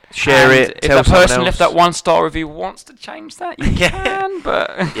 whatnot. Share it. If that person left that 1-star review wants to change that, you can. But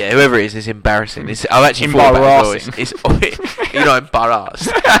whoever it is, it's embarrassing. I've actually thought about it. It's you're not embarrassed.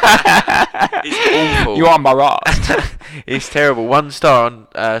 It's awful. You are embarrassed. It's terrible. 1 star on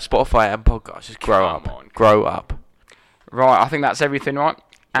Spotify and podcasts. Just grow up. Right, I think that's everything, right?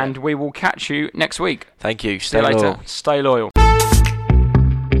 And we will catch you next week. Thank you. See you later. Loyal. Stay loyal.